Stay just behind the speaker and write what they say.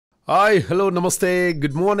Hi, hello, namaste,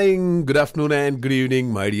 good morning, good afternoon and good evening,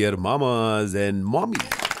 my dear mamas and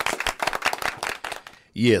mommies.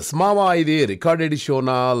 Yes మామా, ఇది recorded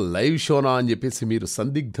షోనా live షోనా అని చెప్పేసి మీరు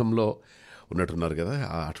సందిగ్ధంలో ఉన్నట్టున్నారు కదా.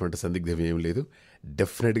 అటువంటి సందిగ్ధం ఏం లేదు,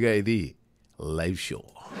 డెఫినెట్గా ఇది లైవ్ షో.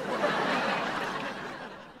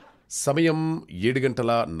 సమయం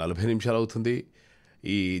 7:40 అవుతుంది.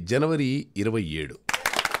 ఈ జనవరి 27.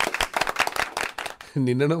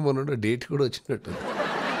 నిన్ననో మొన్న డేట్ కూడా వచ్చినట్టు.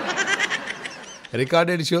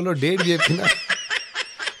 రికార్డెడ్ షోలో డేట్ చెప్పిన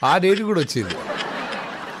ఆ డేట్ కూడా వచ్చింది.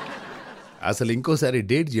 అసలు ఇంకోసారి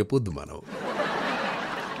డేట్ చెప్పొద్దు మనం.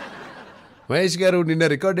 మహేష్ గారు నిన్న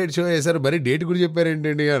రికార్డెడ్ షో వేశారు, మరి డేట్ కూడా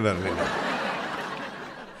చెప్పారేంటండి అన్నారు నిన్న.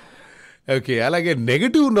 ఓకే, అలాగే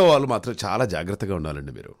నెగటివ్ ఉన్న వాళ్ళు మాత్రం చాలా జాగ్రత్తగా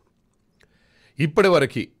ఉండాలండి. మీరు ఇప్పటి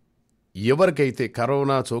వరకు ఎవరికైతే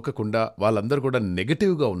కరోనా సోకకుండా వాళ్ళందరూ కూడా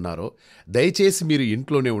నెగటివ్గా ఉన్నారో దయచేసి మీరు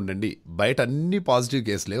ఇంట్లోనే ఉండండి. బయట అన్ని పాజిటివ్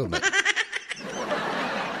కేసులే ఉన్నాయి.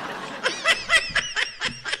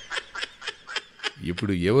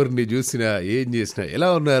 ఇప్పుడు ఎవరిని చూసినా ఏం చేసినా ఎలా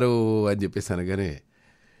ఉన్నారు అని చెప్పేసి అనగానే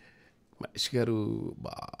మహేష్ గారు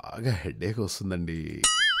బాగా హెడేక్ వస్తుందండి,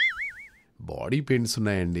 బాడీ పెయిన్స్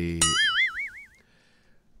ఉన్నాయండి,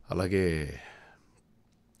 అలాగే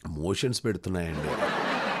మోషన్స్ పెడుతున్నాయండి,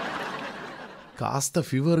 కాస్త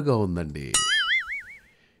ఫీవర్గా ఉందండి.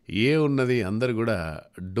 ఏ ఉన్నది అందరు కూడా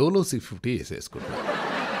డోలో 650 వేసేసుకుంటున్నారు.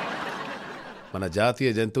 మన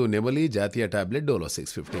జాతీయ జంతువు నెమలి, జాతీయ టాబ్లెట్ డోలో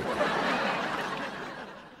 650.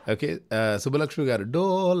 ఓకే, సుబ్బలక్ష్మి గారు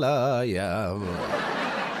డోలాయా.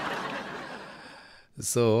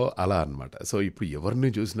 సో అలా అనమాట. సో ఇప్పుడు ఎవరిని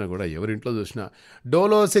చూసినా కూడా, ఎవరింట్లో చూసినా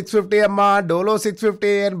డోలో 650 అమ్మా, డోలో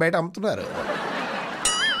 650 అని బయట అమ్ముతున్నారు.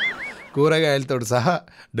 కూరగాయలతో సహా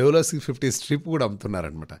డోలో 650 స్ట్రిప్ కూడా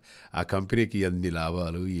అమ్ముతున్నారనమాట. ఆ కంపెనీకి అన్ని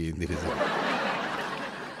లాభాలు ఏంది నిజం.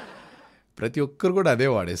 ప్రతి ఒక్కరు కూడా అదే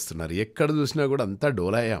వాడేస్తున్నారు. ఎక్కడ చూసినా కూడా అంతా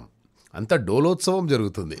డోలాయాం, అంతా డోలోత్సవం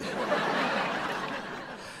జరుగుతుంది.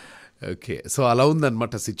 ఓకే, సో అలా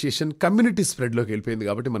ఉందన్నమాట సిచ్యుయేషన్. కమ్యూనిటీ స్ప్రెడ్లోకి వెళ్ళిపోయింది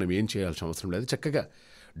కాబట్టి మనం ఏం చేయాల్సిన అవసరం లేదు. చక్కగా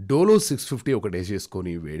డోలో 650 ఒకటి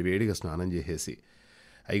వేసేసుకొని వేడివేడిగా స్నానం చేసేసి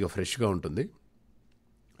అయిగా ఫ్రెష్గా ఉంటుంది.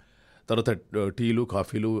 తర్వాత టీలు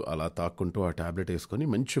కాఫీలు అలా తాక్కుంటూ ఆ ట్యాబ్లెట్ వేసుకొని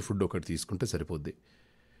మంచి ఫుడ్ ఒకటి తీసుకుంటే సరిపోద్ది.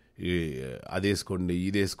 అది వేసుకోండి,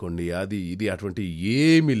 ఇది వేసుకోండి, అది ఇది అటువంటి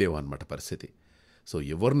ఏమీ లేవు అన్నమాట పరిస్థితి. సో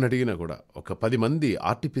ఎవరిని అడిగినా కూడా ఒక 10 మంది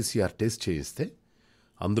ఆర్టీపీసీఆర్ టెస్ట్ చేయిస్తే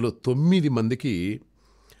అందులో 9 మందికి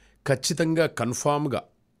ఖచ్చితంగా కన్ఫామ్గా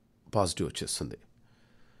పాజిటివ్ వచ్చేస్తుంది.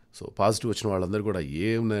 సో పాజిటివ్ వచ్చిన వాళ్ళందరూ కూడా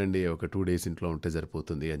ఏమున్నాయండి, ఒక 2 days ఇంట్లో ఉంటే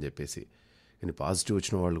సరిపోతుంది అని చెప్పేసి. కానీ పాజిటివ్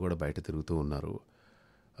వచ్చిన వాళ్ళు కూడా బయట తిరుగుతూ ఉన్నారు.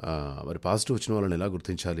 మరి పాజిటివ్ వచ్చిన వాళ్ళని ఎలా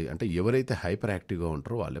గుర్తించాలి అంటే, ఎవరైతే హైపర్ యాక్టివ్గా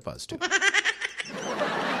ఉంటారో వాళ్ళే పాజిటివ్.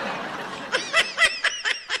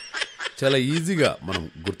 చాలా ఈజీగా మనం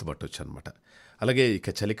గుర్తుపట్టవచ్చు అనమాట. అలాగే ఇక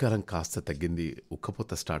చలికాలం కాస్త తగ్గింది,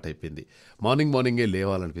 ఉక్కపోత స్టార్ట్ అయిపోయింది. మార్నింగే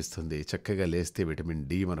లేవాలనిపిస్తుంది. చక్కగా లేస్తే విటమిన్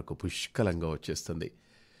డి మనకు పుష్కలంగా వచ్చేస్తుంది.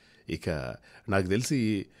 ఇక నాకు తెలిసి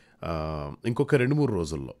ఇంకొక 2-3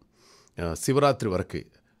 రోజుల్లో శివరాత్రి వరకు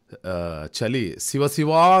చలి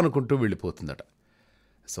శివ అనుకుంటూ వెళ్ళిపోతుందట.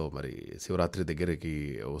 సో మరి శివరాత్రి దగ్గరికి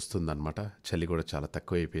వస్తుందన్నమాట. చలి కూడా చాలా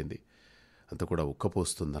తక్కువైపోయింది, అంతా కూడా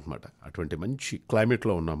ఉక్కపోస్తుందన్నమాట. అటువంటి మంచి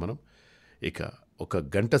క్లైమేట్లో ఉన్నాం మనం. ఇక ఒక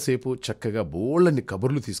గంట సేపు చక్కగా బోళ్ళని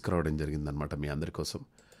కబుర్లు తీసుకురావడం జరిగిందనమాట మీ అందరి కోసం.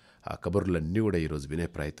 ఆ కబుర్లన్నీ కూడా ఈరోజు వినే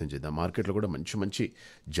ప్రయత్నం చేద్దాం. మార్కెట్లో కూడా మంచి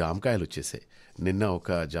జామకాయలు వచ్చేసాయి. నిన్న ఒక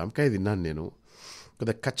జామకాయ తిన్నాను నేను.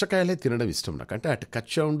 కొద్దిగా కచ్చకాయలే తినడం ఇష్టం నాకు. అంటే అటు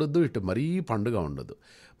కచ్చ ఉండొద్దు, ఇటు మరీ పండుగ ఉండదు.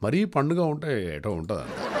 మరీ పండుగ ఉంటే ఎటో ఉంటుంది,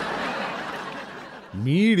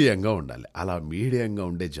 మీడియంగా ఉండాలి. అలా మీడియంగా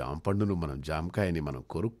ఉండే జామపండును జామకాయని మనం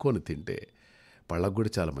కొరుక్కొని తింటే పళ్ళకు కూడా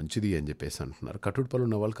చాలా మంచిది అని చెప్పేసి అంటున్నారు. కట్టుడు పళ్ళు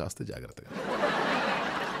ఉన్న వాళ్ళు కాస్త జాగ్రత్తగా.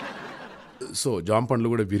 సో జామ పండ్లు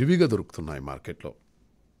కూడా విరివిగా దొరుకుతున్నాయి మార్కెట్లో.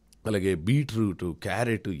 అలాగే బీట్రూట్,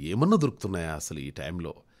 క్యారెట్ ఏమన్నా దొరుకుతున్నాయా అసలు ఈ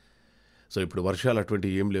టైంలో? సో ఇప్పుడు వర్షాలు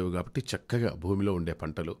అటువంటివి ఏం లేవు కాబట్టి చక్కగా భూమిలో ఉండే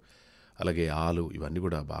పంటలు, అలాగే ఆలు ఇవన్నీ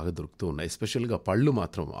కూడా బాగా దొరుకుతూ ఉన్నాయి. ఎస్పెషల్గా పళ్ళు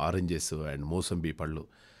మాత్రం ఆరెంజెస్ అండ్ మోసంబీ పళ్ళు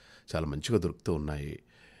చాలా మంచిగా దొరుకుతూ ఉన్నాయి.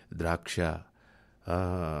 ద్రాక్ష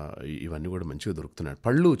ఇవన్నీ కూడా మంచిగా దొరుకుతున్నాయి.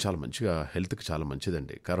 పళ్ళు చాలా మంచిగా హెల్త్కి చాలా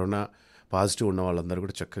మంచిదండి. కరోనా పాజిటివ్ ఉన్న వాళ్ళందరూ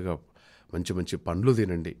కూడా చక్కగా మంచి పండ్లు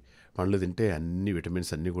తినండి. పండ్లు తింటే అన్ని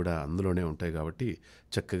విటమిన్స్ అన్నీ కూడా అందులోనే ఉంటాయి కాబట్టి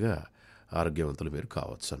చక్కగా ఆరోగ్యవంతులు మీరు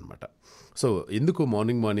కావచ్చు అనమాట. సో ఎందుకు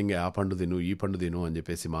మార్నింగ్ ఆ పండు తిను, ఈ పండు తిను అని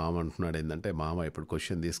చెప్పేసి మామ అంటున్నాడు. ఏంటంటే మామ ఇప్పుడు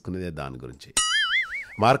క్వశ్చన్ తీసుకునేదే దాని గురించి.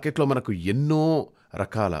 మార్కెట్లో మనకు ఎన్నో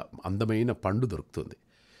రకాల అందమైన పండు దొరుకుతుంది,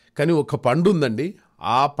 కానీ ఒక పండు ఉందండి,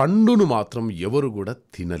 ఆ పండును మాత్రం ఎవరు కూడా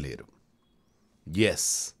తినలేరు.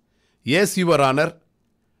 ఎస్ యువర్ ఆనర్,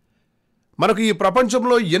 మనకు ఈ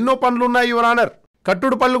ప్రపంచంలో ఎన్నో పండ్లు ఉన్నాయి యువర్ ఆనర్.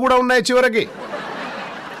 కట్టుడు పళ్ళు కూడా ఉన్నాయి చివరికి.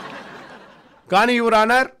 కానీ యువర్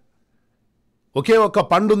ఆనర్ ఒకే ఒక్క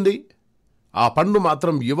పండు ఉంది. ఆ పండు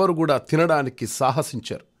మాత్రం ఎవరు కూడా తినడానికి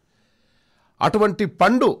సాహసించారు. అటువంటి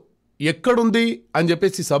పండు ఎక్కడుంది అని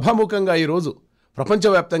చెప్పేసి సభాముఖంగా ఈరోజు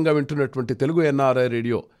ప్రపంచవ్యాప్తంగా వింటున్నటువంటి తెలుగు ఎన్ఆర్ఐ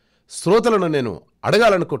రేడియో శ్రోతలను నేను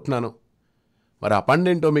అడగాలనుకుంటున్నాను. మరి ఆ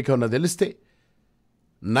పండేంటో మీకు ఏమన్నా తెలిస్తే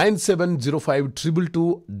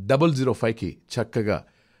 9705222005కి చక్కగా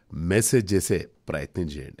మెసేజ్ చేసే ప్రయత్నం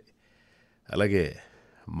చేయండి. అలాగే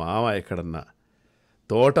మామ ఎక్కడన్నా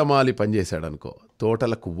తోటమాలి పనిచేశాడనుకో,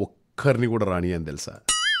 తోటలకు ఒక్కరిని కూడా రాని అని తెలుసా,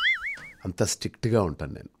 అంత స్ట్రిక్ట్గా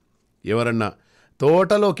ఉంటాను నేను. ఎవరన్నా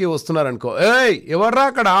తోటలోకి వస్తున్నారనుకో, ఏయ్ ఎవర్రా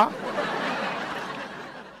అక్కడ,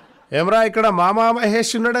 ఏమరా ఇక్కడ మామ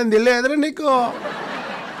మహేష్ ఉన్నాడని తెలియదురా నీకు,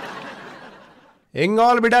 ఏం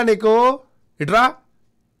కావాలి బిడ్డా నీకు, ఇట్రా,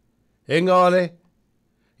 ఏం కావాలి,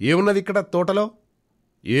 ఏమున్నది ఇక్కడ తోటలో,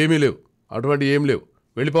 ఏమీ లేవు, అటువంటి ఏం లేవు,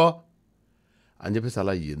 వెళ్ళిపో అని చెప్పేసి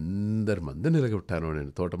అలా ఎందరి మంది నిలగొట్టాను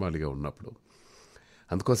నేను తోటమాలిగా ఉన్నప్పుడు.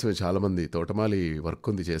 అందుకోసమే చాలామంది తోటమాలి వర్క్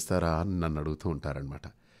ఉంది చేస్తారా అని నన్ను అడుగుతూ ఉంటారనమాట.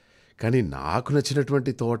 కానీ నాకు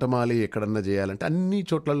నచ్చినటువంటి తోటమాలి ఎక్కడన్నా చేయాలంటే అన్ని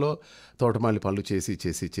చోట్లలో తోటమాలి పనులు చేసి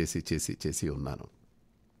చేసి చేసి చేసి చేసి ఉన్నాను.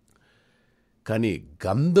 కానీ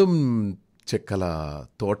గంధం చెక్కల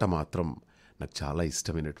తోట మాత్రం నాకు చాలా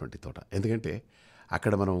ఇష్టమైనటువంటి తోట. ఎందుకంటే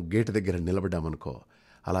అక్కడ మనం గేటు దగ్గర నిలబడ్డామనుకో,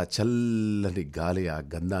 అలా చల్లని గాలి ఆ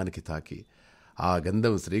గంధానికి తాకి ఆ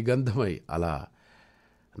గంధం శ్రీగంధమై అలా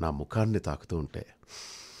నా ముఖాన్ని తాకుతూ ఉంటే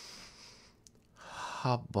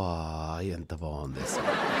అబ్బా ఎంత బాగుంది,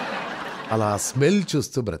 అలా స్మెల్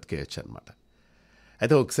చూస్తూ బ్రతికేయచ్చు అనమాట.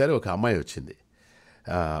 అయితే ఒకసారి ఒక అమ్మాయి వచ్చింది,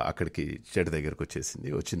 అక్కడికి చెట్టు దగ్గరకు వచ్చేసింది.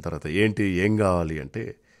 వచ్చిన తర్వాత ఏంటి ఏం కావాలి అంటే,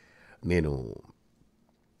 నేను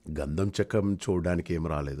గంధం చెక్కం చూడడానికి ఏం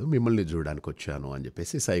రాలేదు, మిమ్మల్ని చూడడానికి వచ్చాను అని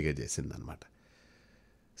చెప్పేసి సైగ చేసింది అనమాట.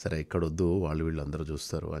 సరే ఇక్కడ వద్దు, వాళ్ళు వీళ్ళందరూ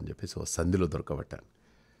చూస్తారు అని చెప్పేసి ఓ సంధిలో దొరకబట్టాను.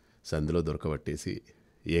 సంధిలో దొరకబట్టేసి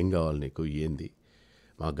ఏం కావాలి నీకు, ఏంది,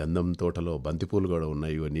 మా గంధం తోటలో బంతిపూలు కూడా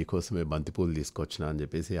ఉన్నాయి, నీకోసమే బంతిపూలు తీసుకొచ్చినా అని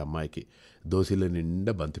చెప్పేసి అమ్మాయికి దోశల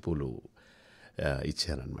నిండా బంతిపూలు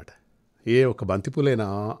ఇచ్చానమాట. ఏ ఒక బంతిపూలేనా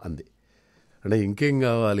అంది. అంటే ఇంకేం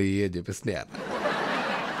కావాలి అని చెప్పేసి నేను,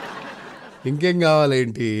 ఇంకేం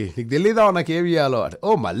కావాలేంటి నీకు తెలీదా నాకేమి ఇవ్వాలో అంటే, ఓ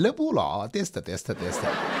మల్లెపూలా, తెస్తా తెస్తా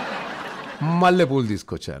తెస్తా. మల్లెపూలు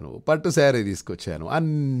తీసుకొచ్చాను, పట్టు శారీ తీసుకొచ్చాను,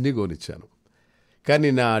 అన్నీ కొనిచ్చాను. కానీ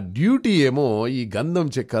నా డ్యూటీ ఏమో ఈ గంధం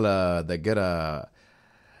చెక్కల దగ్గర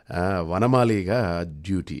వనమాలిగా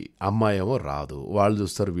డ్యూటీ. అమ్మాయి ఏమో రాదు, వాళ్ళు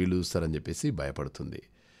చూస్తారు వీళ్ళు చూస్తారు అని చెప్పేసి భయపడుతుంది,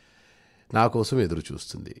 నా కోసం ఎదురు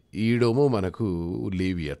చూస్తుంది. ఈడేమో మనకు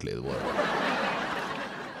లీవ్ ఇవ్వట్లేదు.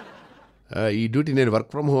 ఈ డ్యూటీ నేను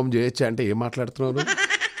వర్క్ ఫ్రమ్ హోమ్ చేయొచ్చా అంటే ఏం మాట్లాడుతున్నాను,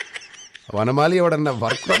 వనమాలి ఎవడన్నా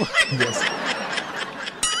వర్క్ ఫ్రమ్ హోమ్ చేస్తా,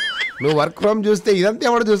 నువ్వు వర్క్ ఫ్రమ్ చూస్తే ఇదంతా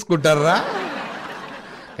ఎవడు చూసుకుంటారా?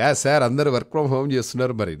 కాదు సార్, అందరూ వర్క్ ఫ్రమ్ హోమ్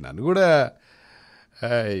చేస్తున్నారు, మరి నన్ను కూడా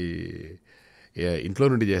ఇంట్లో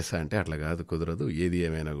నుండి చేస్తా అంటే అట్లా కాదు, కుదరదు, ఏది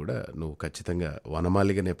ఏమైనా కూడా నువ్వు ఖచ్చితంగా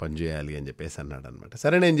వనమాలిగానే పనిచేయాలి అని చెప్పేసి అన్నాడు అనమాట.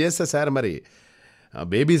 సరే నేను చేస్తా సార్, మరి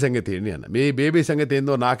బేబీ సంగతి ఏంటి అన్న. మీ బేబీ సంగతి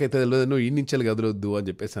ఏందో నాకైతే తెలియదు, నువ్వు ఈ నుంచెలు కదలొద్దు అని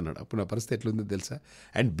చెప్పేసి అన్నాడు. అప్పుడు నా పరిస్థితి ఎట్లుందో తెలుసా,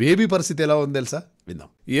 అండ్ బేబీ పరిస్థితి ఎలా ఉంది తెలుసా, విందాం.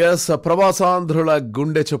 ఎస్, ప్రవాసాంధ్రుల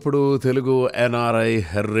గుండె చప్పుడు తెలుగు ఎన్ఆర్ఐ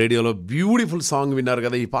రేడియోలో బ్యూటిఫుల్ సాంగ్ విన్నారు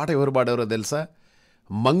కదా. ఈ పాట ఎవరు పాడారో తెలుసా,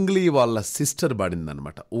 మంగ్లీ వాళ్ళ సిస్టర్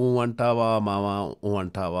పాడిందనమాట. ఊ అంటావా మామా, ఊ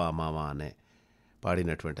అంటావా మామా అనే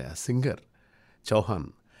పాడినటువంటి ఆ సింగర్ చౌహాన్.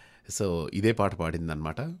 సో ఇదే పాట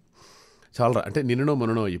పాడిందనమాట. చాలా అంటే నిన్ననో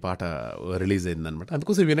మొన్ననో ఈ పాట రిలీజ్ అయిందనమాట.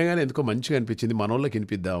 అందుకోసం వినగానే ఎందుకో మంచిగా అనిపించింది, మనోళ్ళకి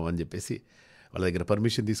వినిపిద్దాం అని చెప్పేసి వాళ్ళ దగ్గర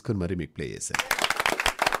పర్మిషన్ తీసుకొని మరీ మీకు ప్లే చేశాను.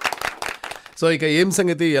 సో ఇక ఏం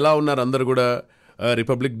సంగతి, ఎలా ఉన్నారు అందరు కూడా,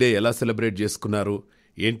 రిపబ్లిక్ డే ఎలా సెలబ్రేట్ చేసుకున్నారు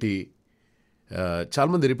ఏంటి?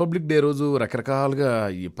 చాలామంది రిపబ్లిక్ డే రోజు రకరకాలుగా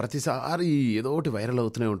ప్రతిసారి ఏదో ఒకటి వైరల్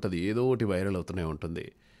అవుతూనే ఉంటుంది, ఏదో ఒకటి వైరల్ అవుతూనే ఉంటుంది.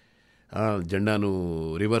 జెండాను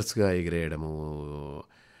రివర్స్గా ఎగిరేయడము,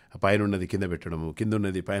 పైన ఉన్నది కింద పెట్టడము, కింద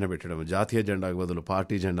ఉన్నది పైన పెట్టడము, జాతీయ జెండాకు బదులు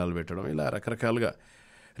పార్టీ జెండాలు పెట్టడం, ఇలా రకరకాలుగా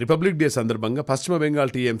రిపబ్లిక్ డే సందర్భంగా పశ్చిమ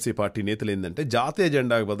బెంగాల్ టీఎంసీ పార్టీ నేతలు ఏంటంటే జాతీయ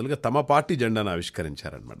జెండాకు బదులుగా తమ పార్టీ జెండాను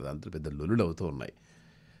ఆవిష్కరించారనమాట. దాంతో పెద్ద లొల్లులు అవుతూ ఉన్నాయి.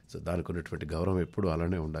 సో దానికి ఉన్నటువంటి గౌరవం ఎప్పుడు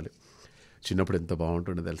అలానే ఉండాలి. చిన్నప్పుడు ఎంత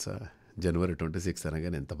బాగుంటుండే తెలుసా, జనవరి 26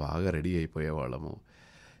 అనగానే ఎంత బాగా రెడీ అయిపోయేవాళ్ళము.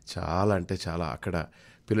 చాలా అంటే చాలా. అక్కడ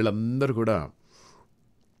పిల్లలందరూ కూడా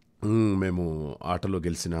మేము ఆటలో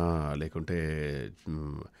గెలిచినా లేకుంటే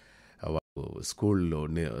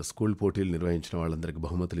స్కూల్ పోటీలు నిర్వహించిన వాళ్ళందరికీ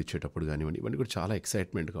బహుమతులు ఇచ్చేటప్పుడు కానివ్వండి, ఇవన్నీ కూడా చాలా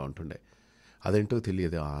ఎక్సైట్మెంట్గా ఉంటుండే. అదేంటో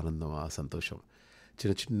తెలియదు, ఆ ఆనందం, ఆ సంతోషం.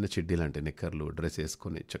 చిన్న చిన్న చెడ్డీ లాంటి నిక్కర్లు డ్రెస్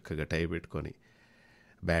వేసుకొని చక్కగా టై పెట్టుకొని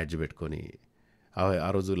బ్యాడ్జ్ పెట్టుకొని, ఆ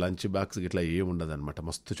రోజు లంచ్ బాక్స్ ఇట్లా ఏముండదు అనమాట.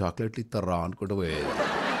 మస్తు చాక్లెట్లు ఇస్తారా అనుకుంటూ పోయేది.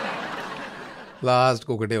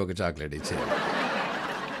 లాస్ట్కి ఒకటే ఒక చాక్లెట్ ఇచ్చేది.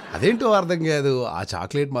 అదేంటో అర్థం కాదు, ఆ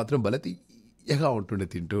చాక్లెట్ మాత్రం భలే తీయగా ఉంటుండే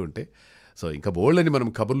తింటూ ఉంటే. సో ఇంకా బోల్డని మనం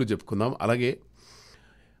కబుర్లు చెప్పుకుందాం. అలాగే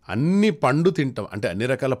అన్ని పండు తింటాం, అంటే అన్ని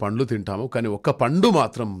రకాల పండ్లు తింటాము, కానీ ఒక్క పండు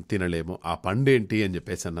మాత్రం తినలేము. ఆ పండు ఏంటి అని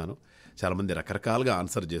చెప్పేసి అన్నాను. చాలామంది రకరకాలుగా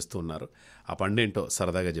ఆన్సర్ చేస్తూ ఉన్నారు. ఆ పండేంటో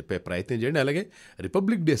సరదాగా చెప్పే ప్రయత్నం చేయండి. అలాగే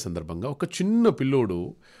రిపబ్లిక్ డే సందర్భంగా ఒక చిన్న పిల్లోడు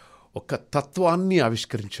ఒక తత్వాన్ని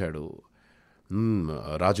ఆవిష్కరించాడు.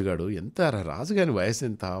 రాజుగాడు ఎంత రాజుగాని వయసు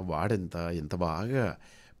ఎంత, వాడెంత, ఎంత బాగా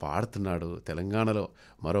పాడుతున్నాడు. తెలంగాణలో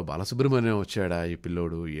మరో బాలసుబ్రహ్మణ్యం వచ్చాడా ఈ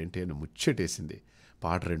పిల్లోడు ఏంటి అని ముచ్చటేసింది.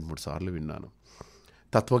 పాట 2-3 సార్లు విన్నాను.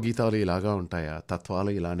 తత్వగీతాలు ఇలాగా ఉంటాయా,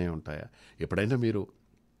 తత్వాలు ఇలానే ఉంటాయా? ఎప్పుడైనా మీరు,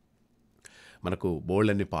 మనకు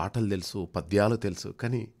బోల్డన్ని పాటలు తెలుసు, పద్యాలు తెలుసు,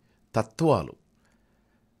 కానీ తత్వాలు,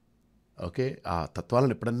 ఓకే, ఆ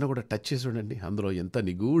తత్వాలను ఎప్పుడన్నా కూడా టచ్ చేసి చూడండి. అందులో ఎంత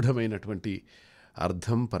నిగూఢమైనటువంటి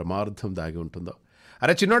అర్థం, పరమార్థం దాగి ఉంటుందో.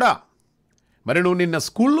 అరే చిన్నోడా, మరి నువ్వు నిన్న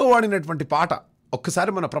స్కూల్లో వాడినటువంటి పాట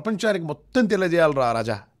ఒక్కసారి మన ప్రపంచానికి మొత్తం తెలియజేయాలరా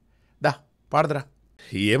రాజా, దా పాడదురా.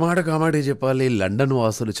 ఏమాట కామాడే చెప్పాలి. లండన్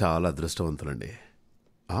వాసులు చాలా అదృష్టవంతులండి.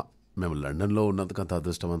 మేము లండన్లో ఉన్నందుకంత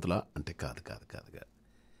అదృష్టవంతులా అంటే కాదు కాదు కాదు కాదు.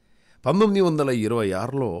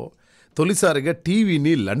 1926లో తొలిసారిగా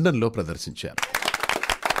టీవీని లండన్లో ప్రదర్శించారు.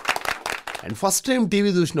 అండ్ ఫస్ట్ టైం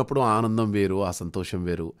టీవీ చూసినప్పుడు ఆనందం వేరు, ఆ సంతోషం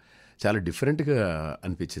వేరు, చాలా డిఫరెంట్గా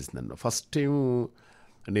అనిపించేసింది నన్ను. ఫస్ట్ టైం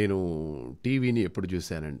నేను టీవీని ఎప్పుడు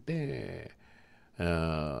చూశానంటే,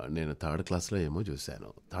 నేను 3rd క్లాస్లో ఏమో చూశాను.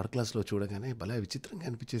 3rd క్లాస్లో చూడగానే భలే విచిత్రంగా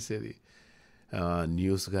అనిపించేసేది.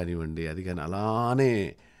 న్యూస్ కానివ్వండి, అది కానీ అలానే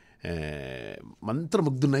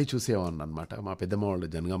మంత్రముగ్ధున్నాయి చూసేవాడిని అనమాట. మా పెద్దమ్మ వాళ్ళు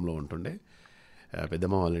జనగాంలో ఉంటుండే.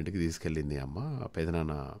 పెద్దమ్మ వాళ్ళ ఇంటికి తీసుకెళ్ళింది అమ్మ.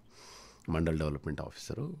 పెదనాన్న మండల్ డెవలప్మెంట్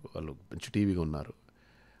ఆఫీసరు, వాళ్ళు మంచి టీవీగా ఉన్నారు.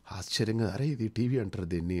 ఆశ్చర్యంగా అరే ఇది టీవీ అంటారు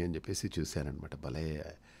దీన్ని అని చెప్పేసి చూశానమాట. భలే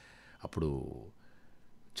అప్పుడు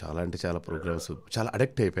చాలా అంటే చాలా ప్రోగ్రామ్స్ చాలా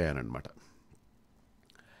అడిక్ట్ అయిపోయానమాట.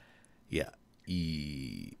 ఈ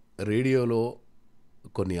రేడియోలో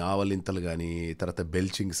కొన్ని ఆవలింతలు కానీ, తర్వాత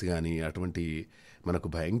బెల్చింగ్స్ కానీ, అటువంటి మనకు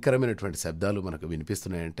భయంకరమైనటువంటి శబ్దాలు మనకు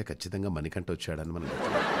వినిపిస్తున్నాయంటే ఖచ్చితంగా మణికంఠ వచ్చాడని మనం.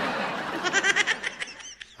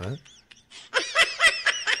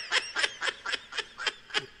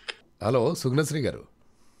 హలో సుగ్నశ్రీ గారు.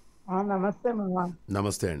 నమస్తే మామా.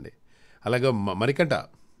 నమస్తే అండి. అలాగే మణికంఠ.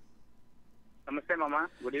 నమస్తే మామా,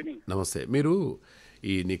 గుడ్ ఈవినింగ్. నమస్తే. మీరు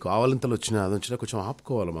ఈ నీకు ఆవలింతలు వచ్చినా అది వచ్చినా కొంచెం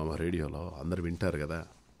ఆపుకోవాలి మామ, రేడియోలో అందరు వింటారు కదా.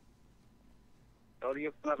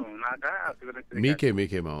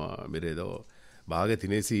 మీకే మామ, మీరేదో బాగా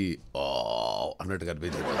తినేసి అన్నట్టుగా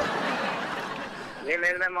అనిపించింది.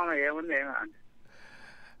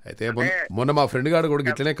 అయితే మొన్న మా ఫ్రెండ్ గారు కూడా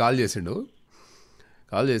ఇట్లనే కాల్ చేసిండు.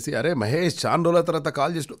 కాల్ చేసి అరే మహేష్ చాలా రోజుల తర్వాత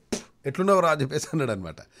కాల్ చేసిండు, ఎట్లున్నావు రా అని చెప్పేసి అన్నాడు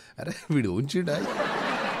అనమాట. అరే వీడు ఉంచిండా,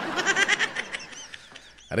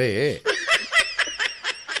 అరే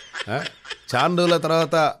చాలా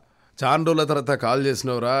రోజుల తర్వాత కాల్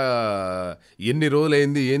చేసినవురా, ఎన్ని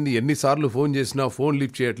రోజులైంది ఏంది, ఎన్నిసార్లు ఫోన్ చేసినావు, ఫోన్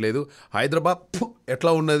లిఫ్ట్ చేయట్లేదు, హైదరాబాద్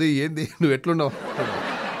ఎట్లా ఉన్నది ఏంది, నువ్వు ఎట్లున్నావు.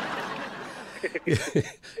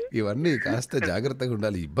 ఇవన్నీ కాస్త జాగ్రత్తగా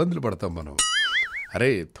ఉండాలి, ఇబ్బందులు పడతాం మనం. అరే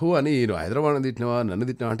థూ అని నువ్వు హైదరాబాద్ తిట్టినావా, నన్ను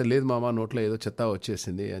తిట్టినావా అంటే లేదు మామ నోట్లో ఏదో చెత్త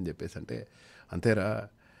వచ్చేసింది అని చెప్పేసి అంటే, అంతేరా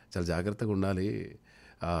చాలా జాగ్రత్తగా ఉండాలి,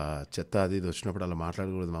 చెత్త అది ఇది వచ్చినప్పుడు అలా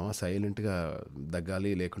మాట్లాడకూడదు మామ, సైలెంట్గా దగ్గాలి,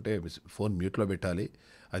 లేకుంటే ఫోన్ మ్యూట్లో పెట్టాలి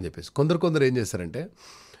అని చెప్పేసి. కొందరు ఏం చేస్తారంటే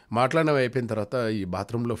మాట్లాడినవి అయిపోయిన తర్వాత ఈ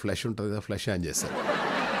బాత్రూంలో ఫ్లష్ ఉంటుంది కదా, ఫ్లష్ ఆన్ చేస్తారు.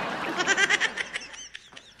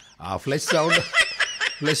 ఆ ఫ్లష్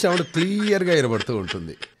సౌండ్ క్లియర్గా వినబడుతూ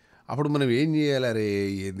ఉంటుంది. అప్పుడు మనం ఏం చేయాలి, అరే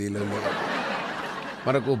ఏంది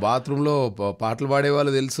మనకు బాత్రూంలో పాటలు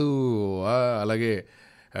పాడేవాళ్ళు తెలుసు, అలాగే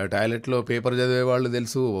టాయిలెట్లో పేపర్ చదివే వాళ్ళు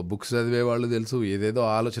తెలుసు, బుక్స్ చదివే వాళ్ళు తెలుసు, ఏదేదో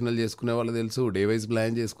ఆలోచనలు చేసుకునే వాళ్ళు తెలుసు, డే వైజ్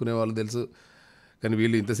ప్లాన్ చేసుకునే వాళ్ళు తెలుసు, కానీ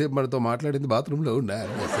వీళ్ళు ఇంతసేపు మనతో మాట్లాడింది బాత్రూంలో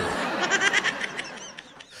ఉండాలి.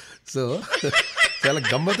 సో చాలా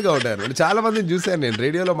గమ్మత్తుగా ఉంటారు. చాలామందిని చూశాను నేను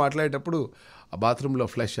రేడియోలో మాట్లాడేటప్పుడు ఆ బాత్రూంలో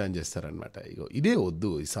ఫ్లష్ ఆన్ చేస్తారనమాట. ఇగో ఇదే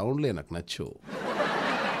వద్దు, ఈ సౌండ్లే నాకు నచ్చు.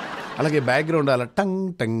 అలాగే బ్యాక్గ్రౌండ్ అలా టంగ్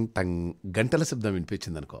టంగ్ టంగ్ గంటల శబ్దం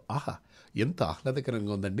వినిపించింది అనుకో, ఆహా ఎంత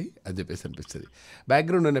ఆహ్లాదకరంగా ఉందండి అని చెప్పేసి అనిపిస్తుంది.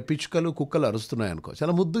 బ్యాక్గ్రౌండ్ అనే పిచ్చుకలు కుక్కలు అరుస్తున్నాయి అనుకో,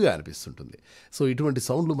 చాలా ముద్దుగా అనిపిస్తుంటుంది. సో ఇటువంటి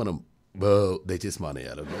సౌండ్లు మనం దయచేసి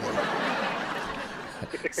మానేయాలి.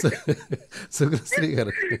 సుగ్రశ్రీ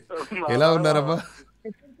గారు ఎలా ఉన్నారమ్మా?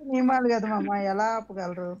 నియమాలు కదా మామ, ఎలా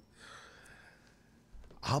ఆపగలరు?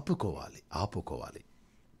 ఆపుకోవాలి.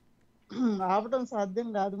 ఆపటం సాధ్యం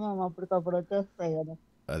కాదు మామ, అప్పటికప్పుడు వచ్చేస్తాయి కదా.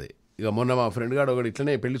 అదే ఇక మొన్న మా ఫ్రెండ్ గారు ఒకటి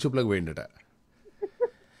ఇట్లనే పెళ్లి చూపులకు పోయిండట.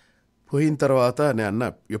 పోయిన తర్వాత నేను అన్న,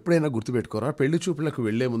 ఎప్పుడైనా గుర్తుపెట్టుకోరా, పెళ్లి చూపులకు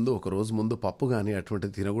వెళ్లే ముందు ఒక రోజు ముందు పప్పు కానీ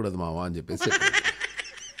అటువంటిది తినకూడదు మావా అని చెప్పేసి.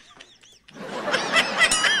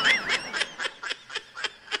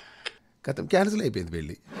 కథం క్యాన్సిల్ అయిపోయింది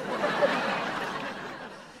పెళ్ళి.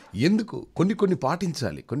 ఎందుకు కొన్ని కొన్ని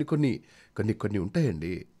పాటించాలి, కొన్ని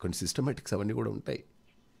ఉంటాయండి, కొన్ని సిస్టమేటిక్స్ అవన్నీ కూడా ఉంటాయి.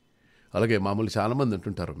 అలాగే మామూలు చాలామంది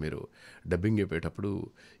అంటుంటారు, మీరు డబ్బింగ్ చెప్పేటప్పుడు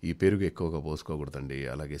ఈ పెరుగు ఎక్కువగా పోసుకోకూడదండి,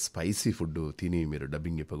 అలాగే స్పైసీ ఫుడ్ తిని మీరు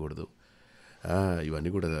డబ్బింగ్ చెప్పకూడదు,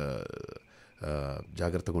 ఇవన్నీ కూడా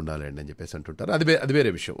జాగ్రత్తగా ఉండాలండి అని చెప్పేసి అంటుంటారు. అది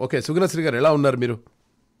వేరే విషయం. ఓకే, సుగుణశ్రీ గారు ఎలా ఉన్నారు మీరు?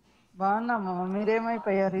 బాగున్నా మామ,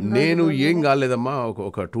 మీరేమైపోయారు? నేను ఏం కాలేదమ్మా,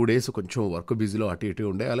 ఒక 2 days కొంచెం వర్క్ బిజీలో అటు ఇటు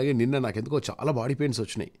ఉండే. అలాగే నిన్న నాకు ఎందుకో చాలా బాడీ పెయిన్స్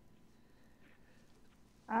వచ్చినాయి.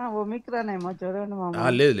 ఒమిక్రాన్ ఏమో చూడండి మామ.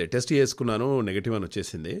 లేదు, టెస్ట్ చేసుకున్నాను, నెగిటివ్ అని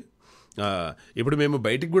వచ్చేసింది. ఇప్పుడు మేము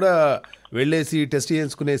బయటికి కూడా వెళ్ళేసి టెస్ట్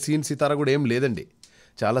చేసుకునే సీన్ సితారా కూడా ఏం లేదండి.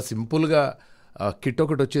 చాలా సింపుల్గా కిట్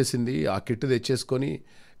ఒకటి వచ్చేసింది, ఆ కిట్ తెచ్చేసుకొని,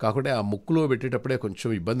 కాకుంటే ఆ ముక్కులో పెట్టేటప్పుడే కొంచెం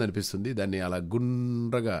ఇబ్బంది అనిపిస్తుంది. దాన్ని అలా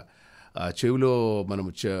గుండ్రగా చెవిలో మనం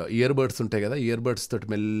ఇయర్ బడ్స్ ఉంటాయి కదా, ఇయర్ బడ్స్ తోటి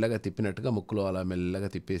మెల్లగా తిప్పినట్టుగా ముక్కులో అలా మెల్లగా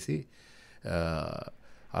తిప్పేసి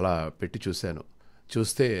అలా పెట్టి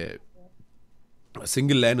చూస్తే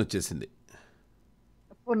సింగిల్ లైన్ వచ్చేసింది.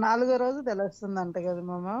 4వ రోజు తెలుస్తుంది అంట కదా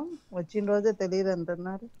మామ, వచ్చిన రోజే తెలియదు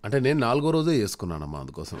అంటున్నారు. అంటే నేను 4వ రోజే వేసుకున్నానమ్మా,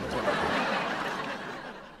 అందుకోసం.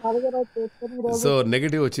 సో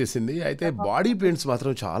నెగిటివ్ వచ్చేసింది. అయితే బాడీ పెయిన్స్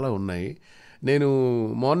మాత్రం చాలా ఉన్నాయి. నేను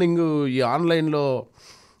మార్నింగ్ ఈ ఆన్లైన్లో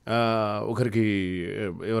ఒకరికి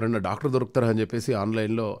ఎవరైనా డాక్టర్ దొరుకుతారా అని చెప్పేసి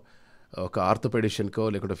ఆన్లైన్లో ఒక ఆర్థోపెడిషన్కో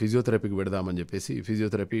లేకుంటే ఫిజియోథెరపీకి పెడదామని చెప్పేసి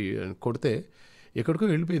ఫిజియోథెరపీ కొడితే ఎక్కడికో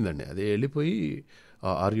వెళ్ళిపోయిందండి. అదే వెళ్ళిపోయి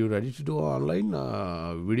are you ready to do online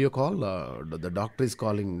video call, the doctor is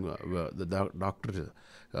calling, doctor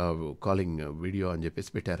calling video అని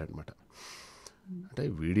చెప్పేసి పెట్టారనమాట. అంటే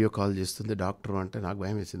వీడియో కాల్ చేస్తుంది డాక్టర్ అంటే నాకు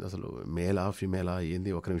భయం వేసింది. అసలు మేలా ఫిమేలా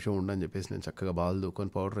ఏంది, ఒక నిమిషం ఉండని చెప్పేసి నేను చక్కగా బాల్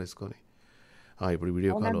దూకొని పౌడర్ వేసుకొని ఇప్పుడు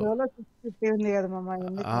వీడియో కాల్,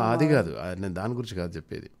 అది కాదు, నేను దాని గురించి కాదు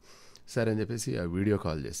చెప్పేది. సరే అని చెప్పేసి ఆ వీడియో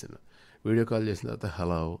కాల్ చేసిన తర్వాత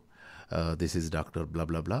హలో దిస్ ఈజ్ డాక్టర్ బ్లా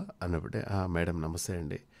బ్లా బ్లా అన్నప్పుడే, మేడం నమస్తే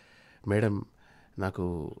అండి, మేడం నాకు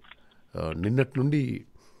నిన్నటి నుండి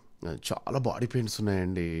చాలా బాడీ పెయిన్స్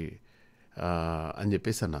ఉన్నాయండి అని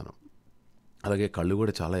చెప్పేసి అన్నాను. అలాగే కళ్ళు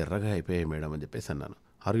కూడా చాలా ఎర్రగా అయిపోయాయి మేడం అని చెప్పేసి అన్నాను.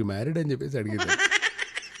 ఆర్ యు మ్యారీడ్ అని చెప్పేసి అడిగింది.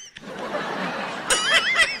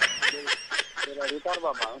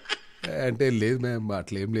 అంటే లేదు మ్యామ్,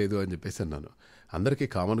 అట్లేం లేదు అని చెప్పేసి అన్నాను. అందరికీ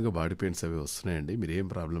కామన్గా బాడీ పెయిన్స్ అవి వస్తున్నాయండి, మీరు ఏం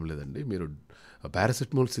ప్రాబ్లం లేదండి, మీరు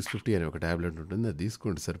పారాసిటమాల్ 650 అనే ఒక ట్యాబ్లెట్ ఉంటుంది, అది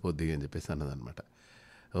తీసుకోండి సరిపోద్ది అని చెప్పేసి అన్నదనమాట.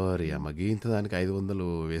 ఓరి అమ్మ, గీంత దానికి 500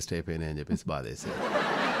 వేస్ట్ అయిపోయినాయి అని చెప్పేసి బాధేసాను.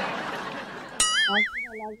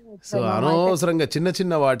 సో అనవసరంగా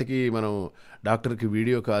చిన్న వాటికి మనం డాక్టర్కి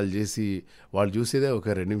వీడియో కాల్ చేసి వాళ్ళు చూసేదే ఒక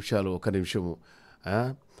 2 నిమిషాలు, 1 నిమిషము.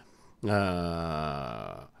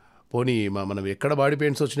 పోనీ మనం ఎక్కడ బాడీ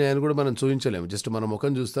పెయిన్స్ వచ్చినాయని కూడా మనం చూపించలేము, జస్ట్ మన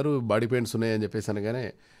ముఖం చూస్తారు, బాడీ పెయిన్స్ ఉన్నాయని చెప్పేసి అనగానే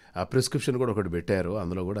ఆ ప్రిస్క్రిప్షన్ కూడా ఒకటి పెట్టారు,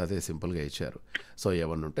 అందులో కూడా అదే సింపుల్గా ఇచ్చారు. సో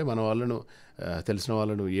ఏమన్నా ఉంటే మన వాళ్ళను, తెలిసిన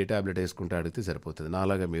వాళ్ళను ఏ ట్యాబ్లెట్ వేసుకుంటే అడిగితే సరిపోతుంది.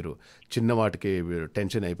 నాలాగా మీరు చిన్న వాటికి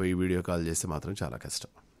టెన్షన్ అయిపోయి వీడియో కాల్ చేస్తే మాత్రం చాలా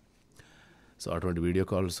కష్టం. సో అటువంటి వీడియో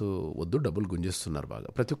కాల్స్ వద్దు, డబ్బులు గుంజేస్తున్నారు బాగా.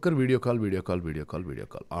 ప్రతి ఒక్కరు వీడియో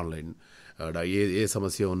కాల్ ఆన్లైన్, ఏ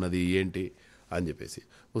సమస్య ఉన్నది ఏంటి అని చెప్పేసి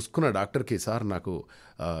పుసుకున్న డాక్టర్కి, సార్ నాకు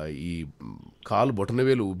ఈ కాలు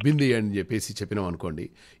బొటనవేలు ఉబ్బింది అని చెప్పేసి చెప్పినాం అనుకోండి,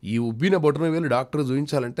 ఈ ఉబ్బిన బొటనవేలు డాక్టర్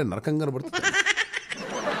చూపించాలంటే నరకం కనబడుతుంది.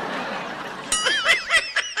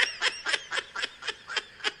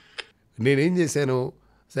 నేనేం చేశాను,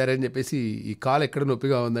 సరే అని చెప్పేసి ఈ కాలు ఎక్కడ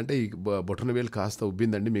నొప్పిగా ఉందంటే ఈ బొటన వేలు కాస్త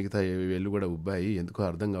ఉబ్బిందండి, మిగతా వేళ్ళు కూడా ఉబ్బాయి, ఎందుకో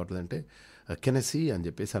అర్థం కావట్లేదంటే కెనసి అని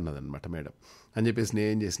చెప్పేసి అన్నదనమాట మేడం. అని చెప్పేసి నేను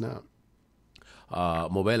ఏం చేసిన,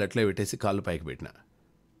 మొబైల్ అట్లే పెట్టేసి కాళ్ళు పైకి పెట్టిన,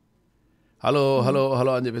 హలో హలో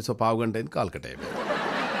హలో అని చెప్పేసి 1/2 గంట అయింది, కాల్ కట్ అయిపోయింది.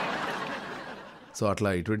 సో అట్లా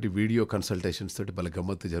ఇటువంటి వీడియో కన్సల్టేషన్స్ తోటి భలే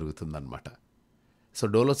గమ్మత్తు జరుగుతుందన్నమాట. సో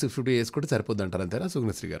డోలో 650 వేసుకుంటే సరిపోద్ది అంటారు, అంతేనా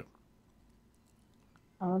సుగుణశ్రీ గారు?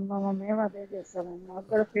 అవును మామ, మేము అదే చేస్తాము. మాకు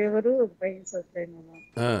కూడా ఫీవరు పెయిన్స్ వస్తాయి మామ.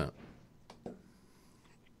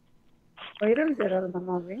 వైరల్ జ్వరాలు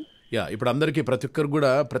మామ అవి. యా, ఇప్పుడు అందరికీ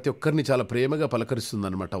ప్రతి ఒక్కరిని చాలా ప్రేమగా పలకరిస్తుంది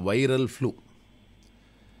అనమాట వైరల్ ఫ్లూ.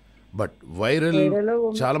 బట్ వైరల్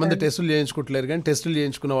చాలా మంది టెస్టులు చేయించుకుంటలేరు, కానీ టెస్టులు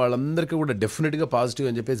చేయించుకున్న వాళ్ళందరికీ కూడా డెఫినెట్గా పాజిటివ్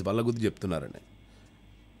అని చెప్పేసి బల్లగుద్ది చెప్తున్నారండి.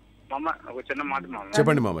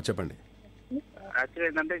 చెప్పండి మామ, చెప్పండి. యాక్చువల్లీ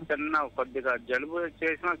ఏంటంటే చిన్న కొద్దిగా జలుబు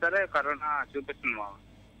చేసినా సరే కరోనా చూపిస్తుంది మామ.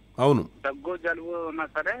 అవును, దగ్గు జలుబు ఉన్నా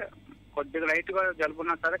సరే, కొద్దిగా లైట్ గా జలుబు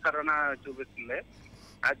ఉన్నా సరే కరోనా చూపిస్తుంది.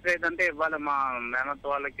 యాక్చువల్లీ ఏంటంటే ఇవాళ మా మేనత్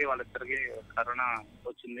వాళ్ళిద్దరికి కరోనా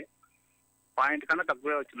వచ్చింది, పాయింట్ కన్నా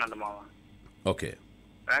తక్కువే వచ్చిందంట మామ. ఓకే.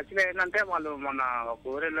 యాక్చువల్లీ ఏంటంటే వాళ్ళు మొన్న ఒక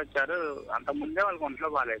ఊరెళ్ళి వచ్చారు, అంత ముందే వాళ్ళకి ఒంట్లో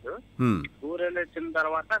బాగాలేదు. ఊరెళ్ళి వచ్చిన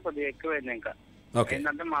తర్వాత కొద్దిగా ఎక్కువైంది. ఇంకా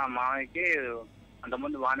ఏంటంటే మా మామయ్యకి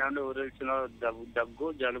అంతకుముందు బాగానే ఉండి ఊరెళ్ళిన దగ్గు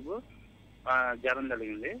జలుబు జ్వరం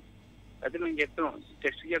జరిగింది. అయితే మేము చెప్పాం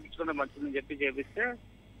టెస్ట్ చేయించుకుంటే మంచిదని చెప్పి చేపిస్తే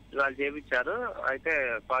వాళ్ళు చేయించారు. అయితే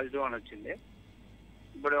పాజిటివ్ అని వచ్చింది.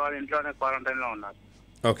 ఇప్పుడు వాళ్ళ ఇంట్లోనే క్వారంటైన్ లో ఉన్నారు.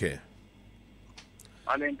 ఓకే.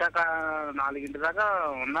 వాళ్ళు ఇంటాక 4 దాకా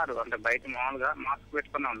ఉన్నారు. అంటే బయట మామూలుగా మాస్క్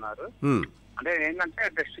పెట్టుకుని ఉన్నారు. అంటే ఏంటంటే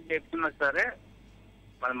టెస్ట్ చేస్తున్నా సరే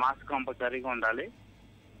మన మాస్క్ కంపల్సరీగా ఉండాలి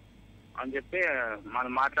అని చెప్పి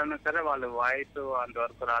మనం మాట్లాడినా సరే వాళ్ళ వాయిస్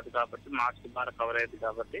అంతవరకు రాదు కాబట్టి మాస్క్ ద్వారా కవర్ అయ్యేది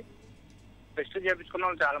కాబట్టి టెస్ట్ చేయించుకున్న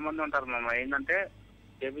వాళ్ళు చాలా మంది ఉంటారు మామ. ఏంటంటే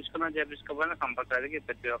చేయించుకోకపోయినా కంపల్సరీగా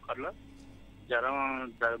ప్రతి ఒక్కరిలో జ్వరం,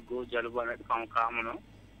 దగ్గు, జలుబు అనేది కామన్.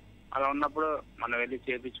 అలా ఉన్నప్పుడు మనం వెళ్ళి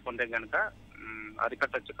చేయించుకుంటే కనుక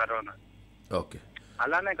అరికట్టచ్చు కరోనా. ఓకే.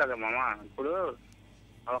 అలానే కదా మామ, ఇప్పుడు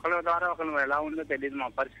ఒకరి ద్వారా ఒకరు ఎలా ఉందో తెలియదు. మా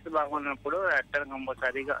పరిస్థితి బాగున్నప్పుడు ఎక్కడ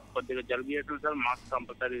కంపల్సరీగా కొద్దిగా జలుబు చేసిన సార్ మాస్క్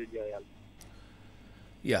కంపల్సరీ యూజ్ చేయాలి.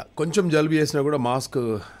 కొంచెం జలుబు చేసినా కూడా మాస్క్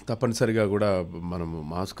తప్పనిసరిగా కూడా మనము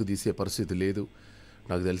మాస్క్ తీసే పరిస్థితి లేదు.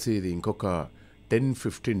 నాకు తెలిసి ఇది ఇంకొక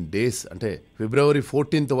 10-15 డేస్ అంటే ఫిబ్రవరి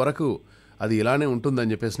 14th వరకు అది ఇలానే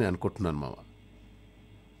ఉంటుందని చెప్పేసి నేను అనుకుంటున్నాను మామ.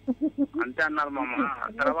 అంతే అన్నారు మామ.